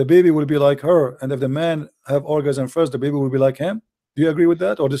 the baby will be like her, and if the man have orgasm first, the baby will be like him? Do you agree with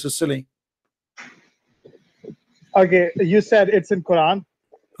that, or this is silly? Okay, you said it's in Quran.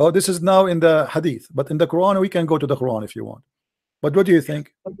 Oh, this is now in the hadith, but in the Quran we can go to the Quran if you want. But what do you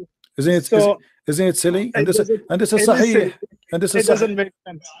think? Okay. Isn't it So, isn't it silly? And this is it sahih. And this is it doesn't sahih. make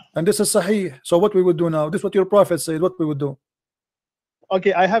sense. And this is sahih. So what we would do now? This is what your prophet said. What we would do?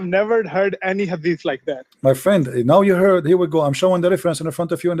 Okay, I have never heard any hadith like that. My friend, now you heard. Here we go. I'm showing the reference in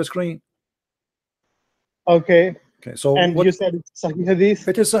front of you on the screen. Okay. Okay, so And what, you said it's Sahih hadith.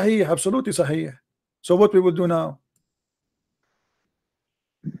 it is sahih, absolutely sahih. So what we will do now?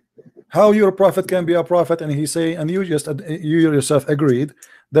 How your prophet can be a prophet, and he say, and you yourself agreed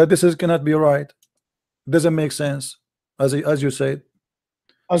that this is cannot be right. Doesn't make sense, as you said.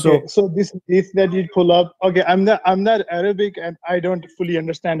 Okay, so this hadith that you pull up. Okay, I'm not Arabic, and I don't fully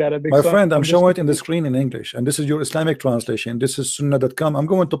understand Arabic. My so friend, I'm just showing it in the screen in English, and this is your Islamic translation. This is sunnah.com. I'm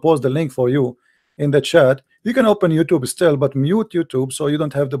going to post the link for you in the chat. You can open YouTube still, but mute YouTube so you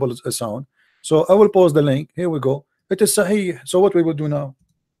don't have double sound. So I will post the link. Here we go. It is sahih. So what we will do now?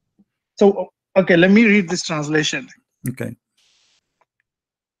 So okay, let me read this translation. Okay,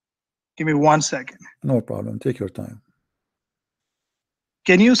 Give me 1 second. no problem. Take your time.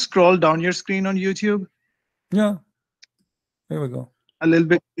 Can you scroll down your screen on YouTube Yeah, here we go. a little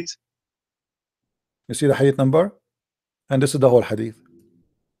bit, please? You see the hadith number, and this is the whole hadith.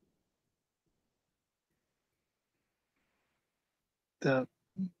 Can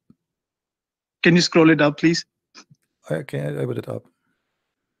you scroll it up, please? Okay, I put it up.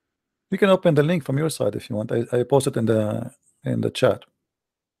 You can open the link from your side if you want. I posted in the chat.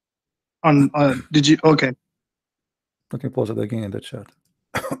 On did you? Okay. Let me post it again in the chat.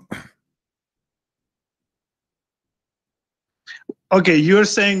 Okay, you're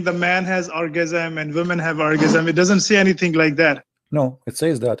saying the man has orgasm and women have orgasm. It doesn't say anything like that. No, it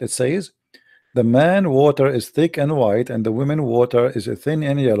says that. It says the man water is thick and white, and the women water is thin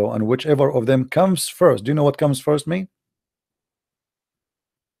and yellow, and whichever of them comes first. Do you know what comes first mean?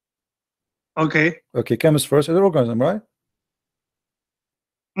 Okay. Okay, comes first is orgasm, right?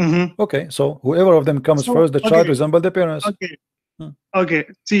 Mm-hmm. Okay, so whoever of them comes So, first, the child okay. resembles the parents. Okay. Hmm. Okay.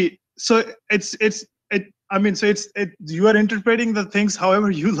 See, so I mean, so you are interpreting the things however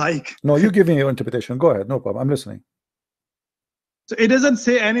you like. No, you give me your interpretation. Go ahead, no problem. I'm listening. So it doesn't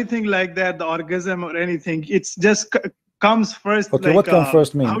say anything like that, the orgasm or anything. It's just comes first. Okay, like, what comes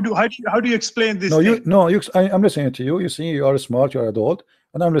first mean? How do you explain this? No, thing? I'm listening to you. You see, you are smart, you're adult,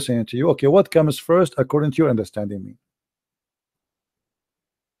 and I'm listening to you. Okay, what comes first according to your understanding mean?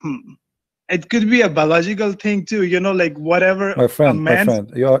 It could be a biological thing too, you know, like whatever My a friend, my man.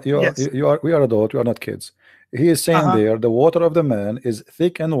 friend, Yes. we are adult, we are not kids. He is saying there the water of the man is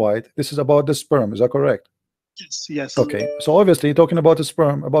thick and white. This is about the sperm, is that correct? Yes. Yes. Okay, so obviously talking about the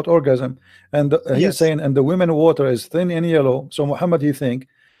sperm, about orgasm, and he's Yes. saying, and the women water is thin and yellow. So Muhammad, he think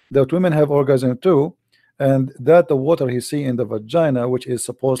that women have orgasm too, and that the water he see in the vagina, which is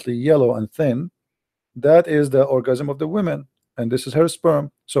supposedly yellow and thin, that is the orgasm of the women, and this is her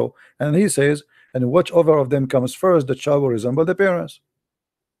sperm. So, and he says, and whichever of them comes first, the child will resemble the parents.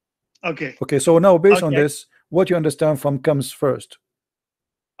 Okay. Okay, so now based on Okay. this, what you understand from comes first?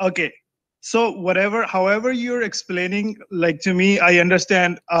 Okay. So whatever, however you're explaining, like to me, I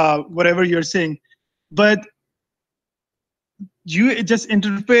understand whatever you're saying, but you just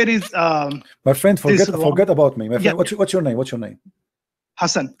interpret is My friend, this forget wrong. about me. My friend, Yeah. what's your name? What's your name?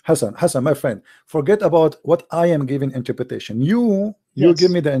 Hassan. Hassan, my friend. Forget about what I am giving interpretation. You Yes.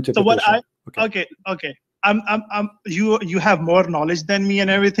 give me the So what interpretation. okay. You have more knowledge than me and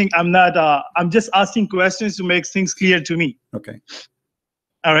everything. I'm not I'm just asking questions to make things clear to me. Okay.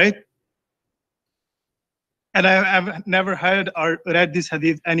 All right. And I've never heard or read this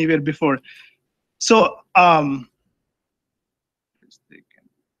hadith anywhere before. So I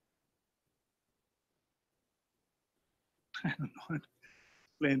don't know how to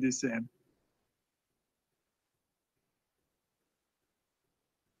explain this.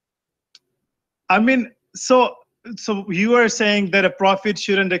 I mean, so you are saying that a prophet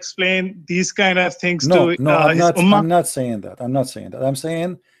shouldn't explain these kind of things No, to no, I'm his not. ummah? I'm not saying that. I'm not saying that. I'm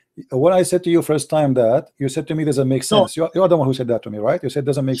saying what I said to you first time, that you said to me doesn't make No. sense. You're the one who said that to me, right? You said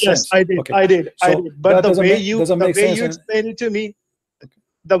doesn't make Yes, sense. I did. Okay. I did. So But that the doesn't way make, you doesn't the make way sense. you And explained it to me,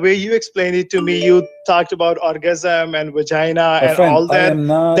 the way you explained it to me, you talked about orgasm and vagina my and friend, all I that. am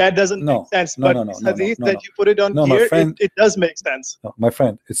not. That doesn't No, make sense. no, But no, no, this no, no, hadith no, that no. you put it on No, my here, friend. it does make sense. No, my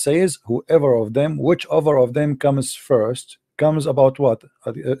friend, it says whoever of them, whichever of them comes first, comes about what?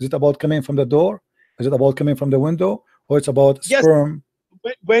 Is it about coming from the door? Is it about coming from the window? Or it's about Yes. sperm?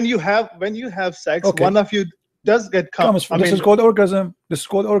 When you have sex, Okay. one of you does get Comes from, this is called orgasm. This is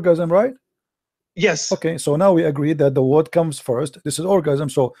called orgasm, right? yes. Okay, so now we agree that the word comes first. This is orgasm.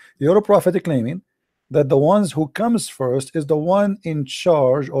 So your prophet claiming that the ones who comes first is the one in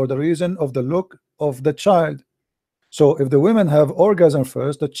charge or the reason of the look of the child. So if the women have orgasm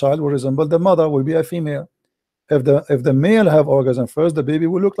first, the child will resemble the mother, will be a female. If the male have orgasm first, the baby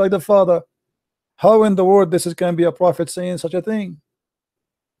will look like the father. How in the world this is can be a prophet saying such a thing?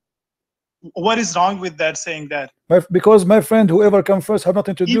 What is wrong with that, saying that? Because my friend, whoever come first have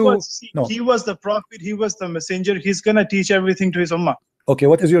nothing to He do. was the prophet, he was the messenger, he's gonna teach everything to his ummah. Okay,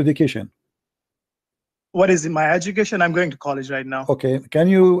 what is your education? What is my education? I'm going to college right now. Okay, can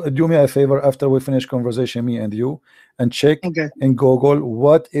you do me a favor after we finish conversation, me and you, and check Okay. in Google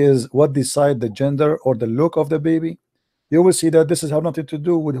what decide the gender or the look of the baby? You will see that this is have nothing to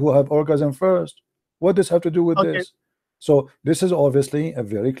do with who have orgasm first. What does have to do with Okay. this? So this is obviously a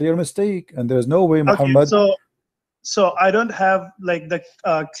very clear mistake, and there's no way Okay, Muhammad. so I don't have like the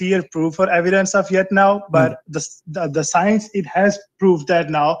clear proof or evidence of yet now, but the science, it has proved that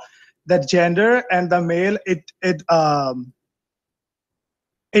now, that gender and the male,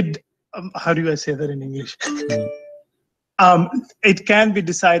 how do I say that in English? It can be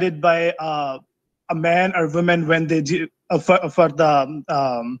decided by a man or woman when they do for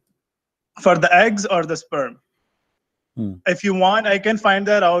the eggs or the sperm. If you want, I can find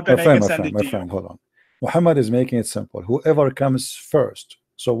that out and I can send it to you. My friend, hold on. Muhammad is making it simple. Whoever comes first.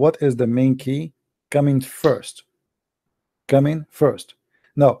 So what is the main key? Coming first. Coming first.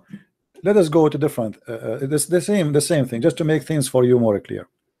 Now, let us go to different. The same thing, just to make things for you more clear.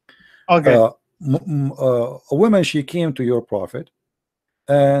 Okay. A woman, she came to your prophet,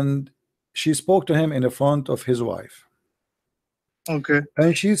 and she spoke to him in the front of his wife. Okay.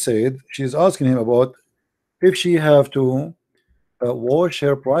 And she said she's asking him about if she have to wash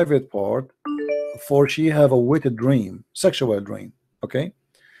her private part, for she have a wicked dream, sexual dream. Okay,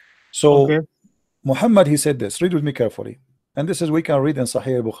 so Okay. Muhammad, he said this. Read with me carefully, and this is we can read in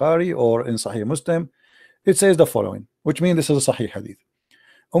Sahih Bukhari or in Sahih Muslim. It says the following, which means this is a Sahih hadith.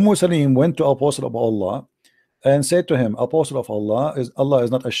 Salim went to Apostle of Allah and said to him, Apostle of Allah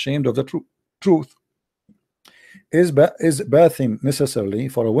is not ashamed of the truth. Is bathing necessarily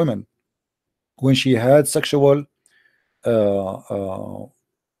for a woman when she had sexual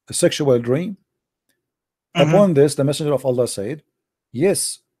dream? Upon this, the Messenger of Allah said,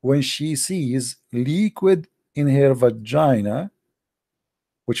 yes, when she sees liquid in her vagina,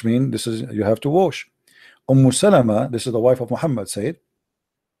 which means this is you have to wash. Salama, this is the wife of Muhammad, said,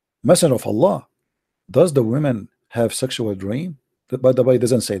 Messenger of Allah, does the women have sexual dream? by the way, it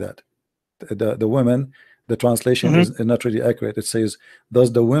doesn't say that. The women, the translation is not really accurate. It says,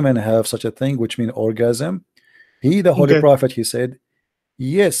 does the women have such a thing, which means orgasm? The Holy Prophet, he said,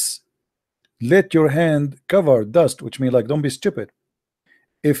 yes, let your hand cover dust, which means like don't be stupid.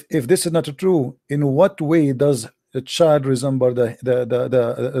 If this is not true, in what way does a child resemble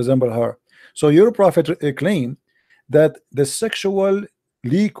resemble her? So your prophet claimed that the sexual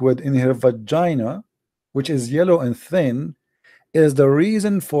liquid in her vagina, which is yellow and thin, is the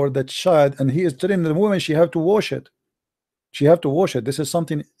reason for the child, and he is telling the woman she have to wash it. She have to wash it. This is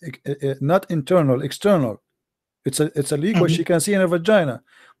something not internal, external. It's a liquid she can see in her vagina.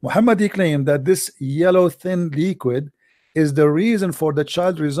 Muhammad, he claimed that this yellow thin liquid is the reason for the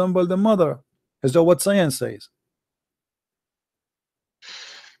child resemble the mother. Is that what science says?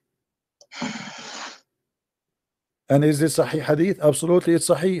 And is this Sahih hadith? Absolutely, it's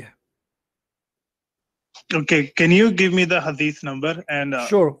Sahih. Okay, can you give me the hadith number? And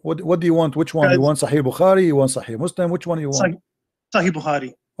sure. What do you want? Which one? You want Sahih Bukhari? You want Sahih Muslim? Which one you want? Sahih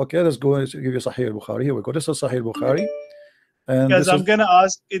Bukhari. Okay, let's go and give you Sahih Bukhari. Here we go. This is Sahih Bukhari. And because I'm gonna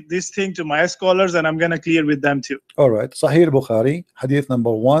ask this thing to my scholars, and I'm gonna clear with them too. All right, Sahih Bukhari, hadith number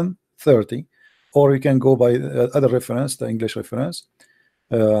 130, or you can go by other reference, the English reference.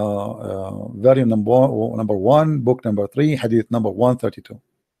 Volume number 1, book number 3, hadith number 132.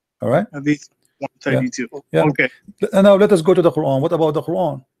 All right. Hadith 132. Yeah. Okay. And now let us go to the Quran. What about the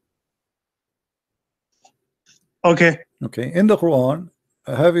Quran? Okay. Okay. In the Quran,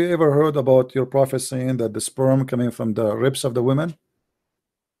 have you ever heard about your prophet saying that the sperm coming from the ribs of the women?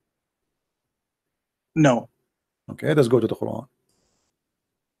 No. Okay, let's go to the Quran.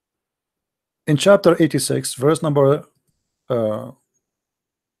 In chapter 86, verse number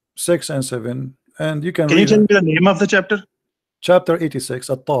 6 and 7, and you can you tell me the name of the chapter? Chapter 86,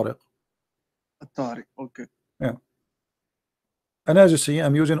 At-Tariq. At-Tariq, okay. Yeah. And as you see,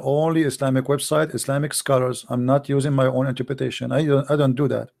 I'm using only Islamic website, Islamic scholars. I'm not using my own interpretation. I don't do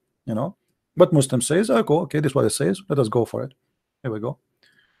that, you know. But Muslim says, I go, okay, this is what it says. Let us go for it. Here we go.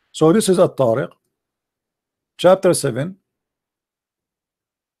 So this is At-Tariq, chapter 7,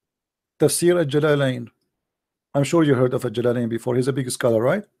 Tafsir al-Jalalain. I'm sure you heard of al-Jalalain before. He's a big scholar,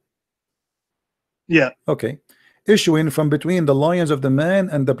 right? Yeah. Okay. Issuing from between the loins of the man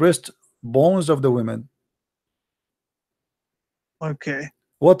and the breast bones of the women. Okay.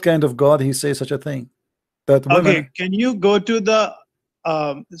 What kind of God he says such a thing? That women... Okay, can you go to the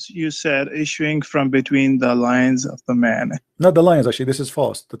you said issuing from between the lines of the man? Not the lines, actually. This is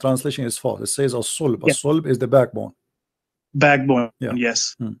false. The translation is false. It says as-sulb. Yeah. As-sulb is the backbone. Backbone. Yeah.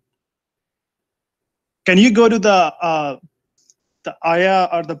 Yes. Can you go to the ayah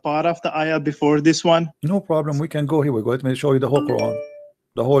or the part of the ayah before this one? No problem. We can go. Here we go. Let me show you the whole Quran,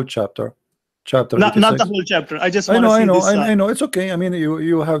 the whole chapter. Chapter not 86. the whole chapter. I just want to see this. I know. It's okay. I mean,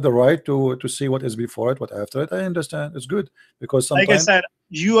 you have the right to see what is before it, what after it. I understand. It's good because sometimes, like I said,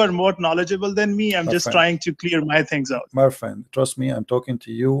 you are more knowledgeable than me. I'm just trying to clear my things out. My friend, trust me. I'm talking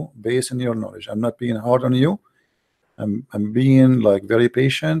to you based on your knowledge. I'm not being hard on you. I'm being like very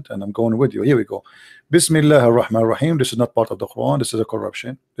patient, and I'm going with you. Here we go. Bismillah ar-Rahman ar-Rahim. This is not part of the Quran. This is a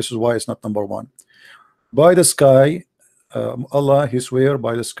corruption. This is why it's not number 1. By the sky, Allah, he swear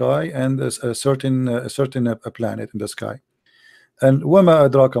by the sky and a certain planet in the sky. And وَمَا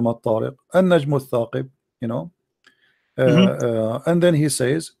أَدْرَاكَ مَا الطَّارِقُ النَّجْمُ الثَّاقِبُ, you know. And then he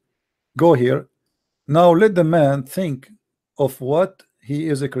says, go here. Now let the man think of what he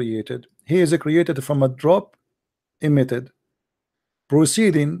is created. He is created from a drop emitted,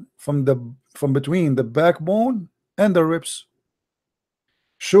 proceeding from between the backbone and the ribs.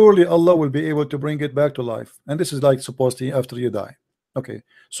 Surely Allah will be able to bring it back to life. And this is like supposedly after you die. Okay,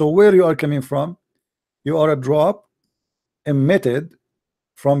 so where you are coming from, you are a drop emitted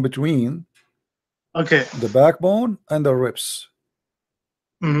from between the backbone and the ribs.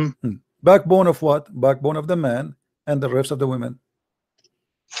 Backbone of what? Backbone of the man and the ribs of the women.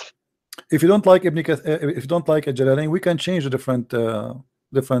 If you don't like if you don't like a Jalalain, we can change a different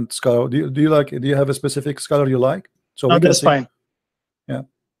scholar. Do you have a specific scholar you like? So no, that's fine. Yeah,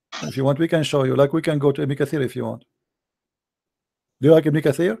 if you want, we can show you. Like, we can go to Ibn Kathir if you want. Do you like Ibn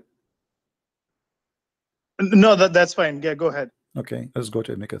Kathir? No, that's fine. Yeah, go ahead. Okay, let's go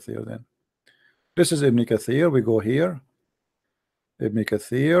to Ibn Kathir then. This is Ibn Kathir. We go here, Ibn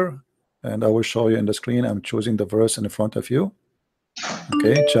Kathir, and I will show you in the screen. I'm choosing the verse in front of you.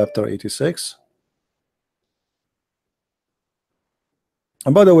 Okay, chapter 86.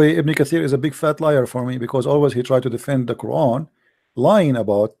 And by the way, Ibn Kathir is a big fat liar for me, because always he tried to defend the Quran, lying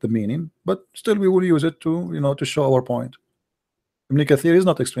about the meaning, but still we will use it to, you know, to show our point. Ibn Kathir is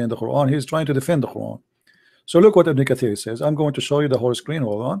not explaining the Quran, he is trying to defend the Quran. So look what Ibn Kathir says. I'm going to show you the whole screen.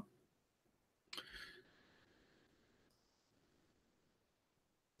 Hold on.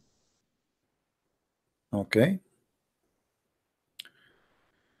 Okay.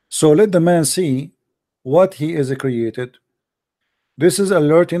 So let the man see what he is created. This is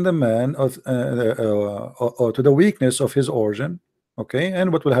alerting the man of to the weakness of his origin. Okay,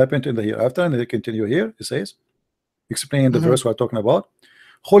 and what will happen in the hereafter. And they continue here. He says, explaining the verse we're talking about.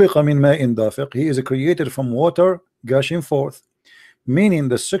 خُلِقَ مِنْ مَاءٍ دَافِقٍ. He is created from water gushing forth, meaning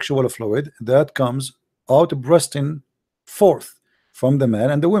the sexual fluid that comes out bursting forth from the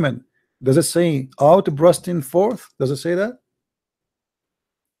man and the women. Does it say out bursting forth? Does it say that?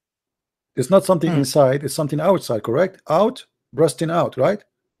 It's not something inside, it's something outside, correct? Out, bursting out, right?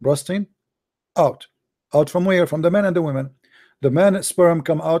 Bursting out. Out from where? From the man and the women. The man sperm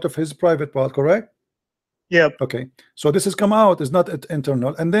come out of his private part, correct? Yep. Okay. So this is come out, is not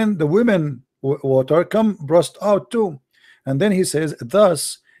internal. And then the women water come burst out too. And then he says,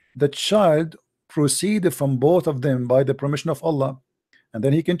 thus the child proceeded from both of them by the permission of Allah. And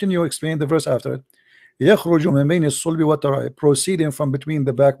then he continue explaining the verse after it. يخرج من بين الصلب والترائب, proceeding from between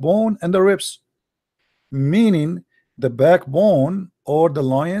the backbone and the ribs, meaning the backbone or the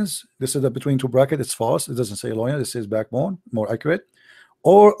loins. This is the between two brackets, it's false, it doesn't say loins, it says backbone, more accurate,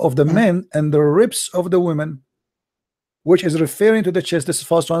 or of the men and the ribs of the women, which is referring to the chest. This is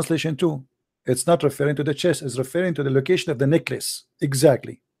false translation too. It's not referring to the chest, it's referring to the location of the necklace.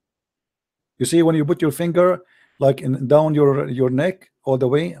 Exactly. You see, when you put your finger like in down your neck all the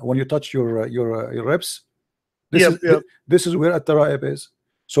way, when you touch your ribs, this is where at-tara'ib is.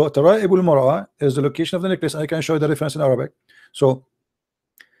 So at-tara'ib al-mar'a is the location of the necklace. I can show you the reference in Arabic. So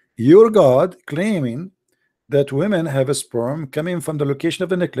your God claiming that women have a sperm coming from the location of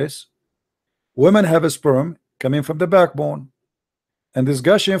the necklace, women have a sperm coming from the backbone, and this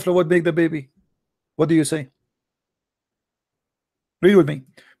gushing fluid make the baby. What do you say? Read with me.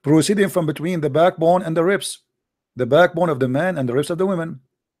 Proceeding from between the backbone and the ribs, the backbone of the man and the ribs of the women,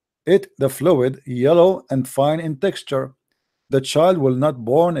 the fluid yellow and fine in texture. The child will not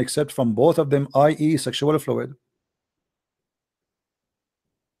born except from both of them, i.e. sexual fluid.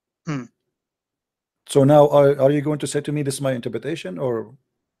 So now are you going to say to me this is my interpretation, or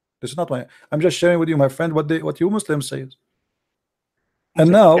this is not my? I'm just sharing with you, my friend, what you Muslims say.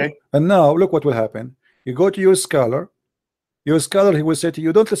 And now look what will happen. You go to your scholar, he will say to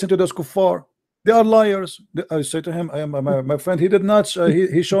you, don't listen to those kuffar, they are liars. I say to him, my friend, he did not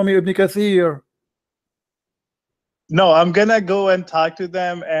he showed me Ibn Kathir. No, I'm gonna go and talk to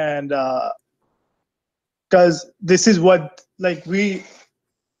them, and because this is what I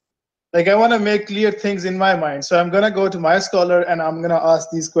want to make clear things in my mind. So I'm gonna go to my scholar and I'm gonna ask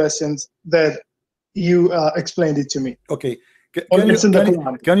these questions that you explained it to me. Okay.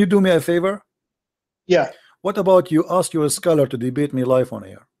 Can you do me a favor? Yeah. What about you ask your scholar to debate me live on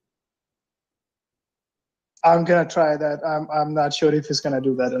air? I'm gonna try that. I'm not sure if he's gonna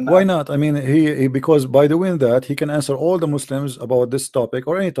do that or not. Why not? I mean, he because by doing that he can answer all the Muslims about this topic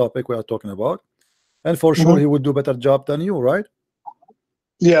or any topic we are talking about, and for sure he would do better job than you, right?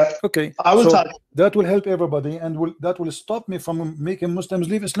 Yeah. Okay. I will talk. That will help everybody, and that will stop me from making Muslims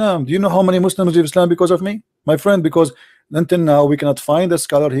leave Islam. Do you know how many Muslims leave Islam because of me, my friend? Because until now we cannot find a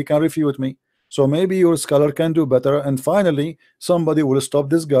scholar he can refute me. So maybe your scholar can do better, and finally somebody will stop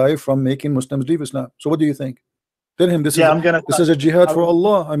this guy from making Muslims leave Islam. So what do you think? Tell him this is a jihad for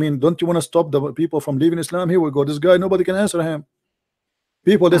Allah. I mean, don't you want to stop the people from leaving Islam? Here we go. This guy, nobody can answer him.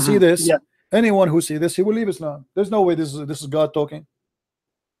 People that see this, anyone who see this, he will leave Islam. There's no way this is God talking.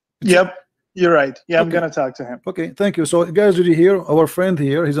 Yep, you're right. Yeah, okay. I'm gonna talk to him. Okay, thank you. So guys, did you hear our friend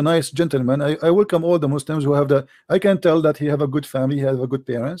here? He's a nice gentleman. I welcome all the Muslims who have the. I can tell that he have a good family, he has a good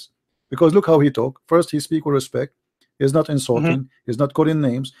parents, because look how he talk. First, he speak with respect. He's not insulting. He's not calling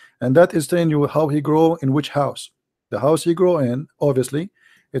names, and that is telling you how he grow in which house. The house he grew in, obviously,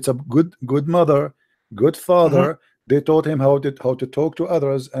 it's a good mother, good father. They taught him how to talk to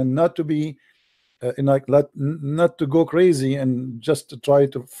others and not to be. Not to go crazy and just to try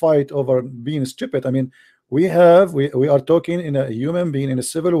to fight over being stupid. I mean, we are talking in a human being in a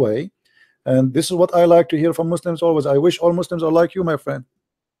civil way, and this is what I like to hear from Muslims always. I wish all Muslims are like you, my friend.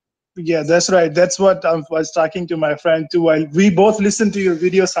 Yeah, that's right. That's what I was talking to my friend too. While we both listen to your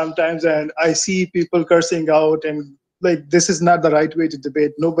video sometimes, and I see people cursing out, and this is not the right way to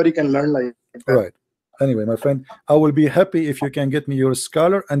debate. Nobody can learn like that. Right. Anyway, my friend, I will be happy if you can get me your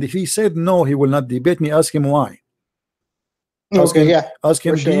scholar. And if he said no, he will not debate me. Ask him why. Ask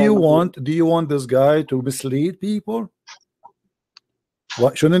him, do you want this guy to mislead people?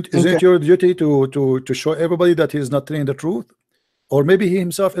 What isn't it your duty to show everybody that he is not telling the truth? Or maybe he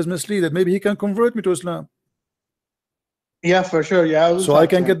himself is misled. Maybe he can convert me to Islam. Yeah, for sure. Yeah, I will So I talk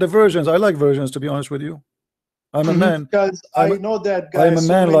to can him. get the versions. I like versions, to be honest with you. I'm a man. Because I I'm know that I'm a guys.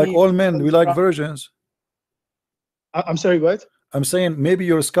 So man like many all men. We people like from- versions. I'm sorry, what? I'm saying maybe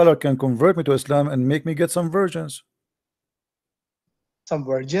your scholar can convert me to Islam and make me get some versions. Some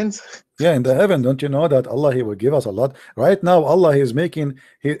virgins. Yeah, in the heaven, don't you know that Allah, He will give us a lot. Right now, Allah is making,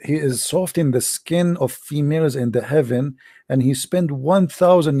 He is softening the skin of females in the heaven, and He spent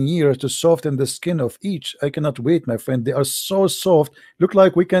 1,000 years to soften the skin of each. I cannot wait, my friend. They are so soft, look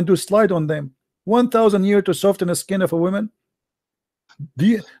like we can do slide on them. 1,000 years to soften the skin of a woman.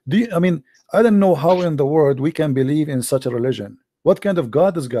 I mean, I don't know how in the world we can believe in such a religion. What kind of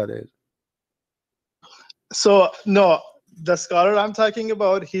God this God is? So no, the scholar I'm talking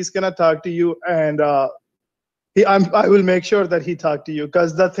about, he's gonna talk to you, and I will make sure that he talk to you,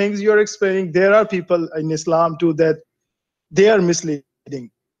 because the things you're explaining, there are people in Islam too that they are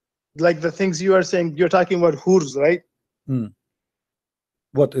misleading. Like the things you are saying, you're talking about hurs, right?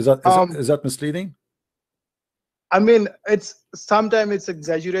 What is that? Is that misleading? I mean, it's sometimes it's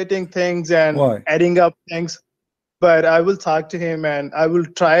exaggerating things and Why? adding up things. But I will talk to him, and I will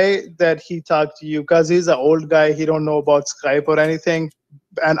try that he talk to you, because he's an old guy. He don't know about Skype or anything,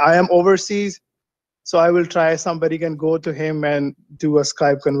 and I am overseas, so I will try. Somebody can go to him and do a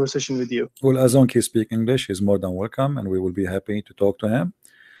Skype conversation with you. Well, as long as he speak English, he's more than welcome, and we will be happy to talk to him.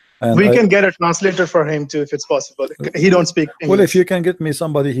 And We can get a translator for him too, if it's possible. He don't speak English. Well, if you can get me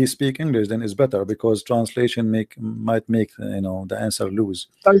somebody he speak English, then it's better, because translation might make the answer lose.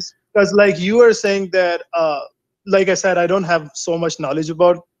 Because like you were saying that, like I said, I don't have so much knowledge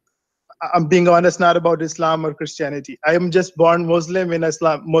about. I'm being honest, not about Islam or Christianity. I am just born Muslim in a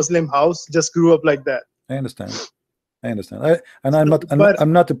Muslim house. Just grew up like that. I understand.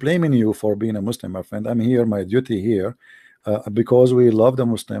 I'm not blaming you for being a Muslim, my friend. I'm here, my duty here, because we love the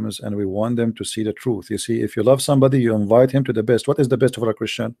Muslims and we want them to see the truth. You see, if you love somebody, you invite him to the best. What is the best for a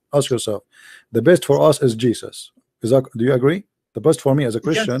Christian? Ask yourself. The best for us is Jesus. Do you agree? The best for me as a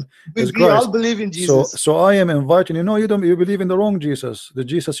Christian is Christ. We all believe in Jesus. So I am inviting you. No, you believe in the wrong Jesus. The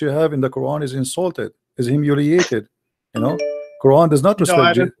Jesus you have in the Quran is insulted, is humiliated. Quran does not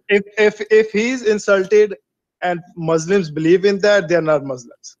respect Jesus. If he's insulted and Muslims believe in that, they're not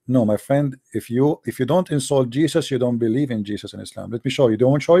Muslims. No, my friend, if you don't insult Jesus, you don't believe in Jesus in Islam. Let me show you. Do you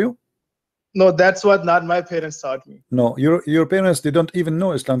want to show you? No, that's what not my parents taught me. No, your parents, they don't even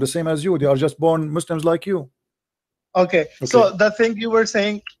know Islam, the same as you. They are just born Muslims like you. Okay. So the thing you were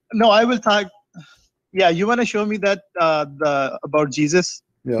saying, no, I will talk. Yeah, you want to show me that about Jesus?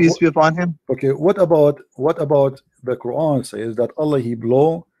 Yeah. Peace be upon him. Okay. What about the Quran says that Allah, He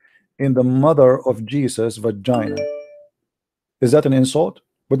blow in the mother of Jesus' vagina? Is that an insult?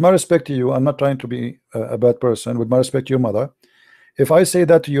 With my respect to you, I'm not trying to be a bad person. With my respect to your mother, if I say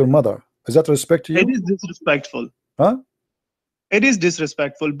that to your mother, is that respect to you? It is disrespectful. Huh? It is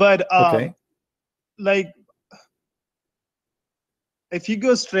disrespectful, but okay. Like, if you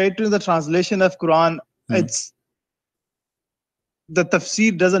go straight to the translation of Quran, it's the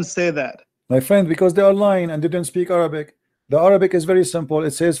tafsir doesn't say that. My friend, because they are lying and they didn't speak Arabic. The Arabic is very simple.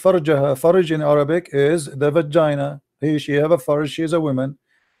 It says farjaha. Farj in Arabic is the vagina. She have a farj. She is a woman.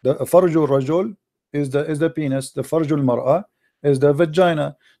 The farjul rajul is the penis. The farjul mar'a is the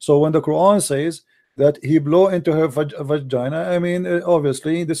vagina. So when the Quran says that he blow into her vagina, I mean,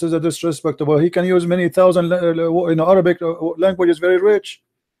 obviously this is a disrespectful. He can use many thousand in Arabic language is very rich.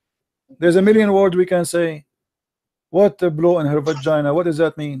 There's a million words we can say. What the blow in her vagina? What does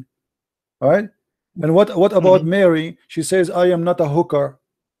that mean? All right. And what about Mary? She says, I am not a hooker.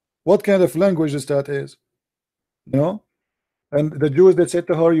 What kind of language is that? And the Jews that said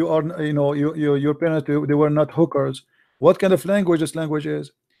to her, you are, your parents, they were not hookers. What kind of language this language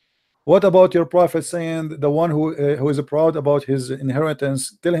is? What about your prophet saying, the one who is proud about his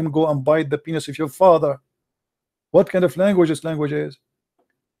inheritance, tell him go and bite the penis of your father? What kind of language this language is?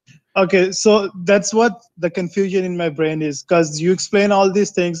 Okay, so that's what the confusion in my brain is, because you explain all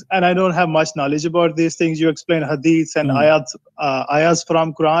these things and I don't have much knowledge about these things. You explain hadiths and ayats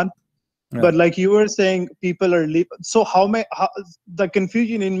from Quran, but like you were saying, people are so the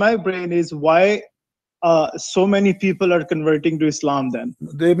confusion in my brain is why so many people are converting to Islam. Then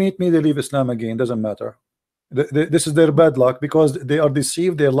they meet me, they leave Islam again. Doesn't matter. This is their bad luck, because they are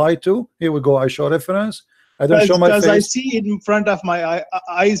deceived, they lied to. Here we go. I show reference. I don't show my face. Because I see it in front of my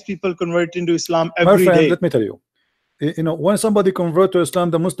eyes, people convert into Islam every day. day. Let me tell you, when somebody convert to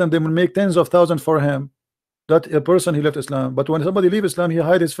Islam, the Muslim, they will make tens of thousands for him. That a person, he left Islam. But when somebody leave Islam, he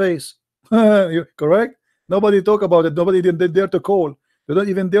hide his face. Correct? Nobody talk about it. Nobody did dare to call. They don't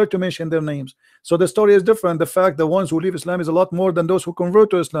even dare to mention their names. So the story is different. The fact the ones who leave Islam is a lot more than those who convert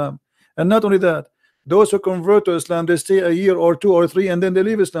to Islam. And not only that, Those who convert to Islam, they stay a year or 2 or 3 and then they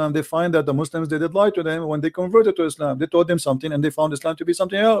leave Islam. They find that the Muslims, they did lie to them when they converted to Islam. They told them something and they found Islam to be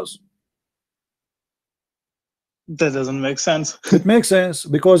something else. That doesn't make sense. It makes sense,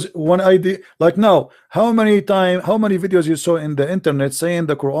 because when I did, like now, how many videos you saw in the internet saying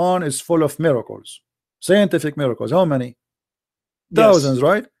the Quran is full of miracles, scientific miracles? How many? Thousands, Yes.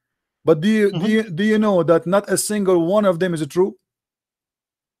 right? But do you know that not a single one of them is true?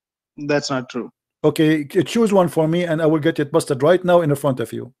 That's not true. Okay, choose one for me and I will get it busted right now in the front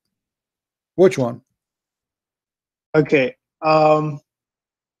of you. Which one? Okay. Can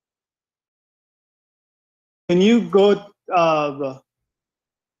you go the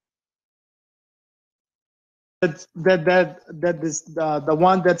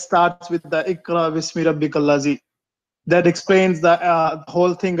one that starts with the Iqra Bismi Rabbikal Lazi, that explains the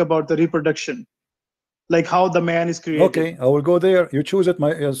whole thing about the reproduction, like how the man is created. Okay, I will go there. You choose it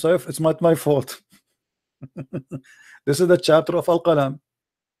yourself. It's not my fault. This is the chapter of Al-Qalam,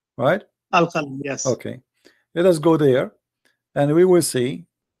 right? Al-Qalam, yes. Okay, let us go there and we will see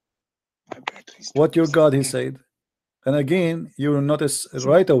what your God he said. And again, you will notice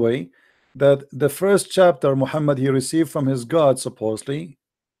right away that the first chapter Muhammad he received from his God supposedly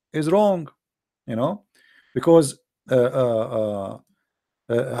is wrong, you know, because how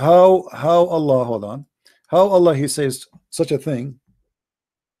Allah, hold on, how Allah he says such a thing,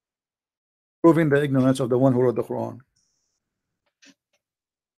 proving the ignorance of the one who wrote the Quran.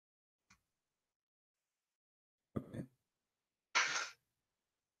 Okay.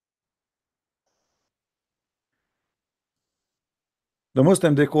 The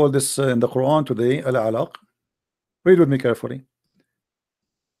Muslim, they call this in the Quran today al-alaq. Read with me carefully.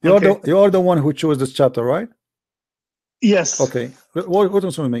 You are the one who chose this chapter, right? Yes. Okay. What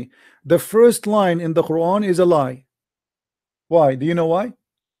with me? The first line in the Quran is a lie. Why? Do you know why?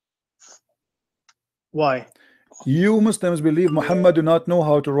 Why? You Muslims believe Muhammad do not know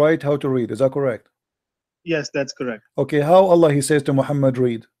how to write, how to read. Is that correct? Yes, that's correct. Okay. How Allah he says to Muhammad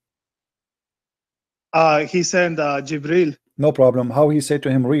read? He sent Jibril. No problem. How he said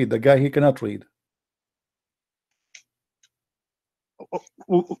to him read? The guy he cannot read.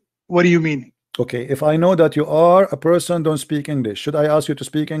 What do you mean? Okay. If I know that you are a person don't speak English, should I ask you to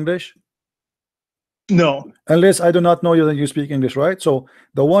speak English? No. Unless I do not know you that you speak English, right? So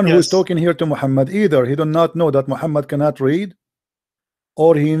the one who is talking here to Muhammad, either he do not know that Muhammad cannot read,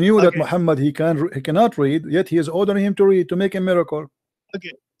 or he knew that Muhammad he cannot read, yet he is ordering him to read to make a miracle.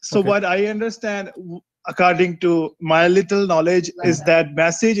 Okay. So what I understand, according to my little knowledge, is that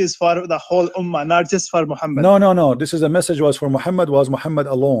message is for the whole ummah, not just for Muhammad. No. This is a message was for Muhammad, was Muhammad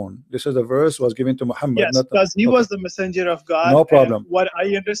alone. This is the verse was given to Muhammad. Yes, because he was the messenger of God. No problem. What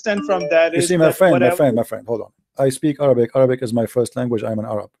I understand from that is, you see, my friend, hold on. I speak Arabic. Arabic is my first language. I'm an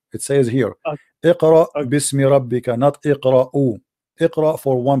Arab. It says here, Iqra bismi rabbika, not Iqra'u. Iqra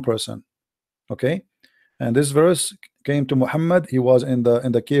for one person. Okay, and this verse came to Muhammad. He was in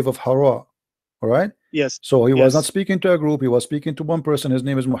the cave of Hara. All right. Yes. So he was not speaking to a group. He was speaking to one person. His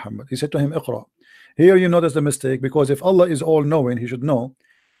name is Muhammad. He said to him, Iqra. Here you notice the mistake, because if Allah is all knowing, he should know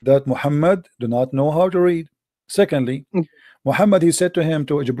that Muhammad do not know how to read. Secondly, Muhammad he said to him,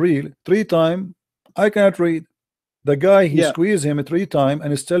 to Jibril, 3 times, I cannot read. The guy he squeezed him 3 times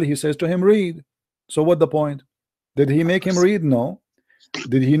and still he says to him, read. So what the point? Did he make him read? No.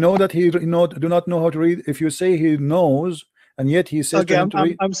 Did he know that he do not know how to read? If you say he knows and yet he says to him to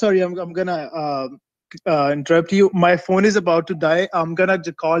read. I'm sorry, I'm gonna interrupt you. My phone is about to die. I'm gonna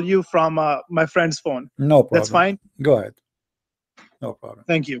call you from my friend's phone. No problem. That's fine. Go ahead. No problem.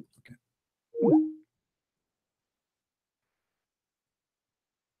 Thank you. Okay.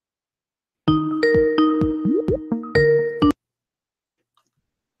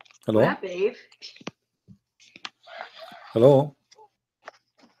 Hello. Yeah, babe. Hello.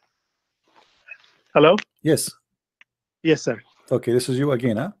 Hello. Yes. Yes, sir. Okay, this is you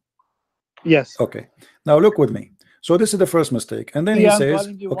again, huh? Yes. Okay. Now look with me. So this is the first mistake, and then he says,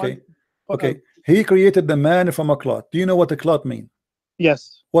 okay, he created the man from a clot. Do you know what a clot mean?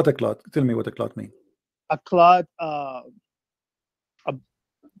 Yes. What a clot? Tell me what a clot mean. A clot.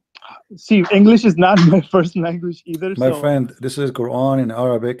 See, English is not my first language either. My friend, this is Quran in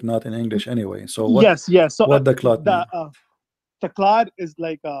Arabic, not in English anyway. So what? Yes. So what the clot mean? The clot is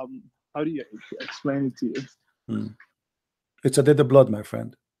like how do you explain it to you? It's a dead blood, my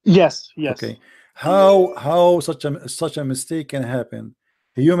friend. Yes. Okay. How such a mistake can happen?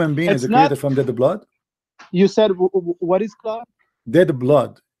 A human being is created from dead blood. You said what is clot? Dead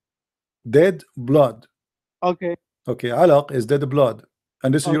blood. Dead blood. Okay. Okay. Alaq is dead blood,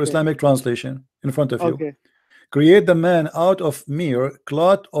 and this is your Islamic translation in front of you. Okay. Create the man out of mere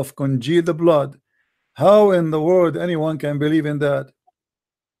clot of congealed blood. How in the world anyone can believe in that?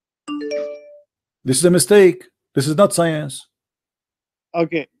 This is a mistake. This is not science.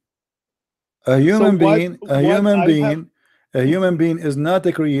 Okay. A human being, have. a human being is not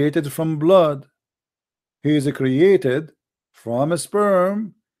created from blood. He is created from a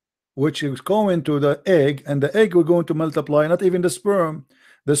sperm, which is going to the egg, and the egg will going to multiply. Not even the sperm.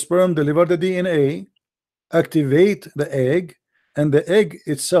 The sperm deliver the DNA, activate the egg, and the egg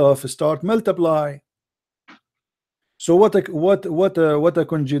itself start multiply. So what a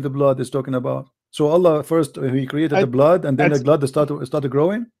congealed blood is talking about? So Allah first He created the blood, and then the blood started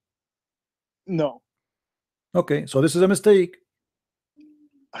growing. No. Okay, so this is a mistake.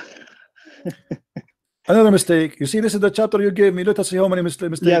 Another mistake. You see, this is the chapter you gave me. Let us see how many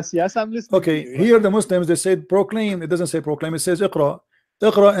mistakes. Yes, I'm listening. Okay, here the Muslims, they said proclaim. It doesn't say proclaim. It says iqra.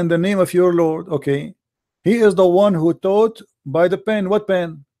 Iqra in the name of your Lord. Okay, He is the one who taught by the pen. What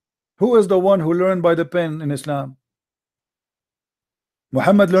pen? Who is the one who learned by the pen in Islam?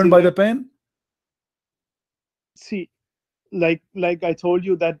 Muhammad learned by the pen. See, like I told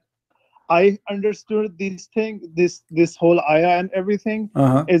you that I understood this thing, this whole ayah and everything.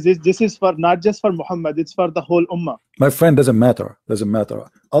 Is this is for not just for Muhammad, it's for the whole ummah. My friend, doesn't matter. Doesn't matter.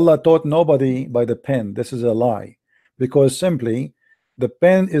 Allah taught nobody by the pen. This is a lie, because simply the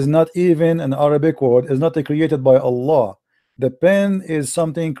pen is not even an Arabic word. Is not created by Allah. The pen is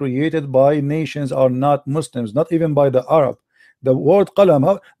something created by nations are not Muslims, not even by the Arab. The word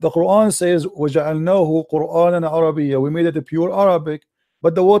qalam, the Quran says وَجَعَلْنَاهُ قُرْآنًا عَرَبِيًّا. We made it a pure Arabic.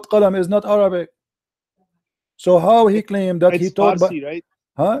 But the word qalam is not Arabic. So how he claimed that it's he taught Farsi, right?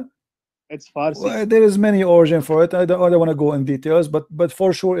 Huh? It's Farsi. Well, there is many origin for it. I don't want to go in details, but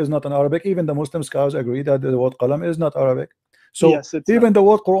for sure is not an Arabic. Even the Muslim scholars agree that the word qalam is not Arabic. So yes, even the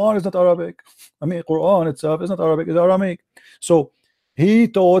word Quran is not Arabic. I mean, Quran itself is not Arabic, it's Aramaic. So he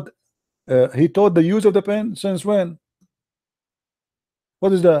taught the use of the pen since when?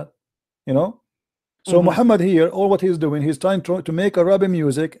 What is that? You know? So Muhammad here, all what he's doing, he's trying to make Arabic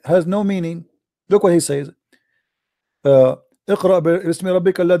music has no meaning. Look what he says. اقرأ باسم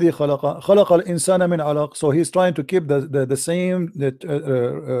ربك الذي خلق الإنسان من علق. So he's trying to keep the same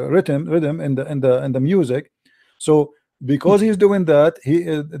rhythm in the music. So because he's doing that,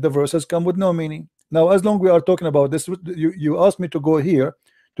 the verses come with no meaning. Now, as long we are talking about this, you asked me to go here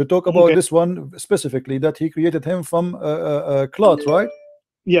to talk about this one specifically, that he created him from cloth, right?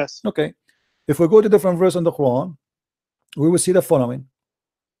 Yes. Okay. If we go to different verse in the Quran, we will see the following.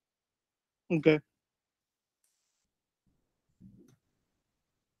 Okay.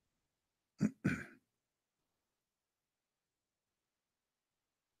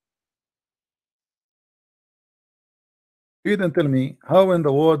 You didn't tell me how in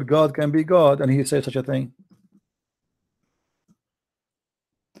the world God can be God and he said such a thing.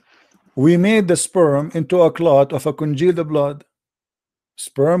 We made the sperm into a clot of a congealed blood.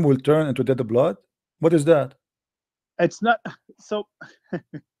 Sperm will turn into dead blood. What is that? It's not so.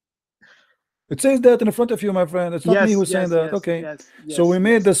 It says that in front of you, my friend. It's not me who's saying that. Okay. So we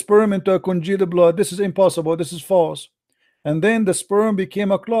made the sperm into a congealed blood. This is impossible. This is false. And then the sperm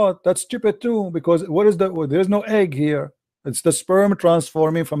became a clot. That's stupid too, because what is the? There's no egg here. It's the sperm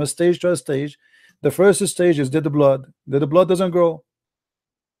transforming from a stage to a stage. The first stage is dead blood. The blood doesn't grow.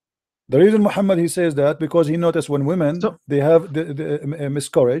 The reason Muhammad he says that because he noticed when women they have the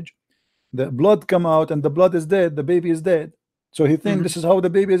miscarriage, the blood come out and the blood is dead. The baby is dead. So he thinks this is how the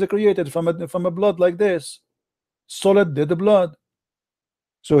baby is created from a blood like this, solid dead blood.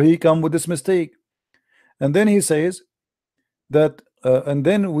 So he come with this mistake, and then he says that and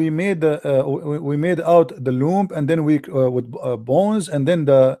then we made we made out the loom, and then we with bones, and then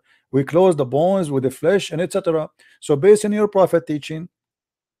we closed the bones with the flesh and etc. So based on your prophet teaching,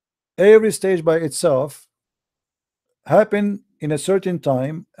 every stage by itself happen in a certain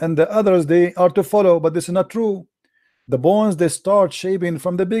time, and the others they are to follow. But this is not true. The bones they start shaping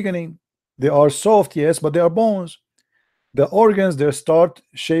from the beginning. They are soft, yes, but they are bones. The organs they start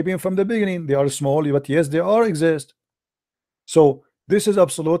shaping from the beginning. They are small, but yes, they are exist. So this is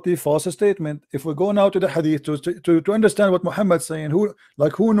absolutely false statement. If we go now to the hadith to understand what Muhammad's saying,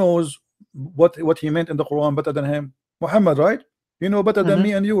 who knows what he meant in the Quran better than him? Muhammad, right? You know better than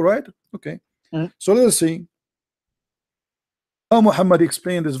me and you, right? Okay. So let's see how Muhammad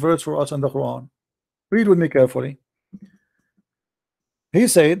explained this verse for us in the Quran. Read with me carefully. He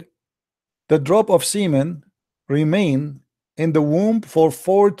said, the drop of semen remain in the womb for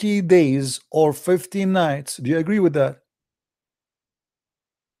 40 days or 50 nights. Do you agree with that?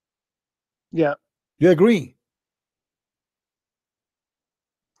 Yeah. You agree?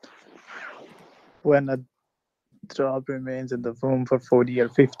 When a drop remains in the womb for 40 or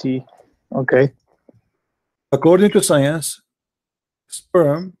 50. Okay. According to science,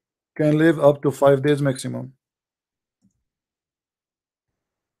 sperm can live up to 5 days maximum.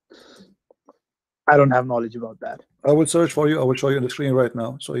 I don't have knowledge about that. I will search for you. I will show you on the screen right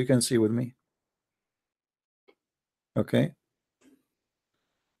now so you can see with me. Okay.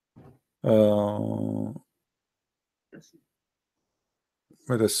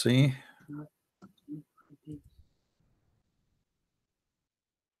 Let us see.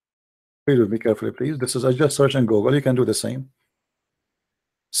 Read with me carefully, please. This is, I just search in Google. You can do the same.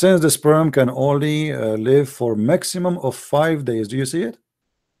 Since the sperm can only live for maximum of 5 days. Do you see it?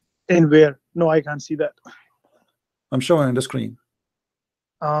 In where? No, I can't see that. I'm showing on the screen.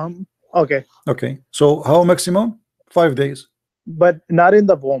 Okay. Okay. So how maximum? 5 days. But not in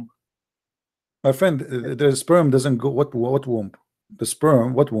the womb. My friend, the sperm doesn't go. What womb? The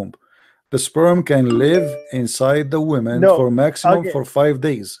sperm. What womb? The sperm can live inside the woman No. for maximum Okay. for 5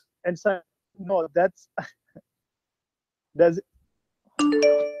 days. And so, no, that's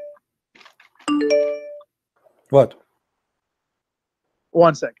What?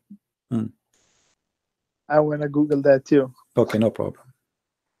 1 second. Hmm. I want to Google that too. Okay, no problem.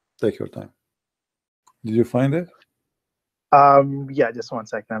 Take your time. Did you find it? Yeah, just 1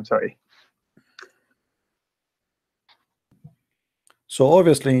 second. I'm sorry. So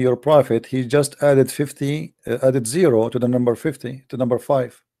obviously your prophet, he just added 50, added 0 to the number 50, to number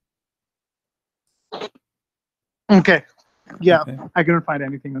 5. Okay. Yeah, Okay. I couldn't find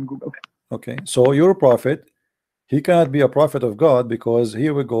anything on Google. Okay, so your prophet, he cannot be a prophet of God, because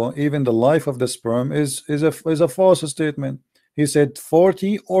here we go, even the life of the sperm is a false statement. He said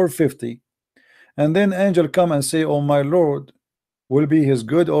 40 or 50, and then angel come and say, oh my Lord, will be his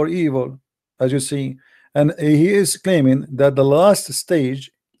good or evil, as you see. And he is claiming that the last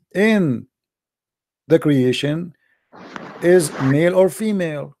stage in the creation is male or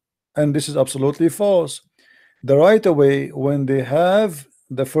female, and this is absolutely false. The right away, when they have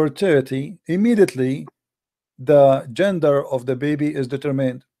the fertility, immediately the gender of the baby is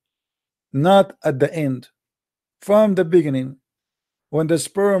determined, not at the end, from the beginning. When the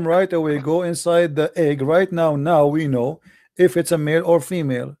sperm right away go inside the egg, right now we know if it's a male or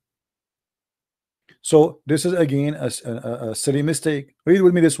female. So this is again a silly mistake. Read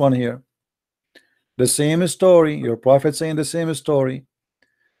with me this one here. The same story, your prophet saying the same story.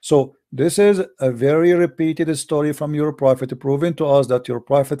 So this is a very repeated story from your prophet, proving to us that your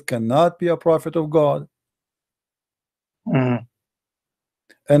prophet cannot be a prophet of God. Mm.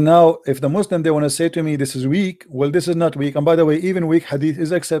 And now if the Muslim, they want to say to me this is weak, well, this is not weak. And by the way, even weak hadith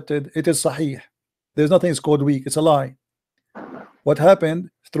is accepted. It is sahih. There's nothing is called weak. It's a lie. What happened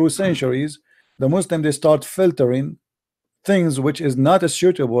through centuries, the Muslim, they start filtering things which is not as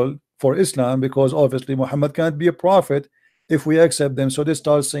suitable for Islam, because obviously Muhammad can't be a prophet if we accept them. So they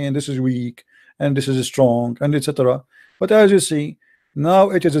start saying this is weak and this is strong and etc. But as you see, now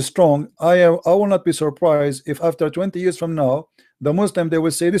it is strong. I will not be surprised if after 20 years from now the Muslim, they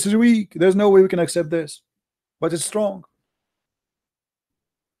will say this is weak, there's no way we can accept this, but it's strong.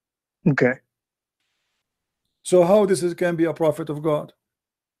 Okay. So how this is can be a prophet of God?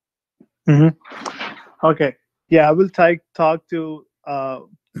 Okay. Yeah, I will talk to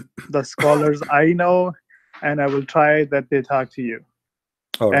the scholars I know, and I will try that they talk to you.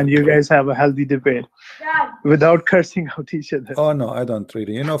 All and right. you guys have a healthy debate without cursing out each other. Oh no, I don't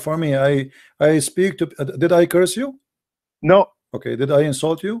really. You know, for me, I speak to. Did I curse you? No, Okay. Did I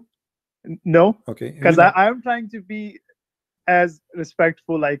insult you? no, Okay. because You know- I'm trying to be as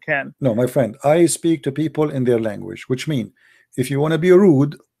respectful I can. No, my friend, I speak to people in their language, which mean if you want to be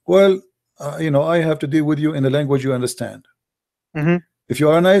rude, well, you know, I have to deal with you in the language you understand. Mhm. If you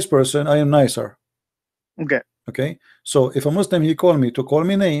are a nice person, I am nicer. Okay. Okay. So if a Muslim, he called me to call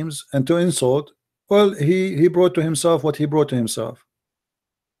me names and to insult, well, he brought to himself what he brought to himself.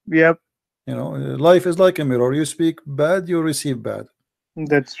 Yep, You know, life is like a mirror. You speak bad, you receive bad.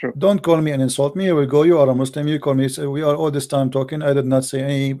 that's true. Don't call me and insult me. Here we go. You are a Muslim. You call me. Say, we are all this time talking. I did not say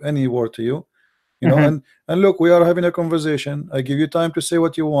any word to you. You know, Mhm. and look, we are having a conversation. I give you time to say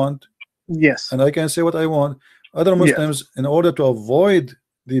what you want, Yes. and I can say what I want. Other Muslims, in order to avoid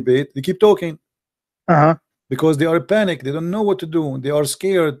debate, they keep talking Uh-huh. because they are panicked. They don't know what to do. They are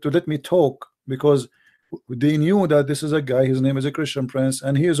scared to let me talk because they knew that this is a guy. His name is a Christian Prince,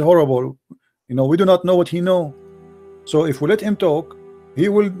 and he is horrible. You know, we do not know what he know. So if we let him talk, he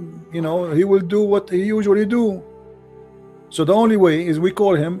will, you know, he will do what he usually do. So the only way is we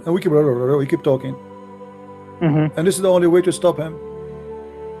call him and we keep talking, Mhm. and this is the only way to stop him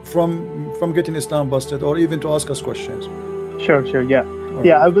from getting Islam busted or even to ask us questions. Sure, yeah. All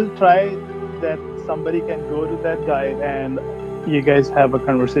Yeah, right. I will try that somebody can go to that guy and you guys have a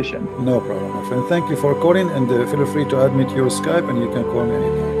conversation. No problem, my friend. Thank you for calling, and feel free to add me to your Skype, and you can call me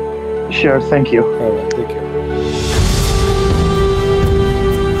anytime. Sure, thank you. All right, take care.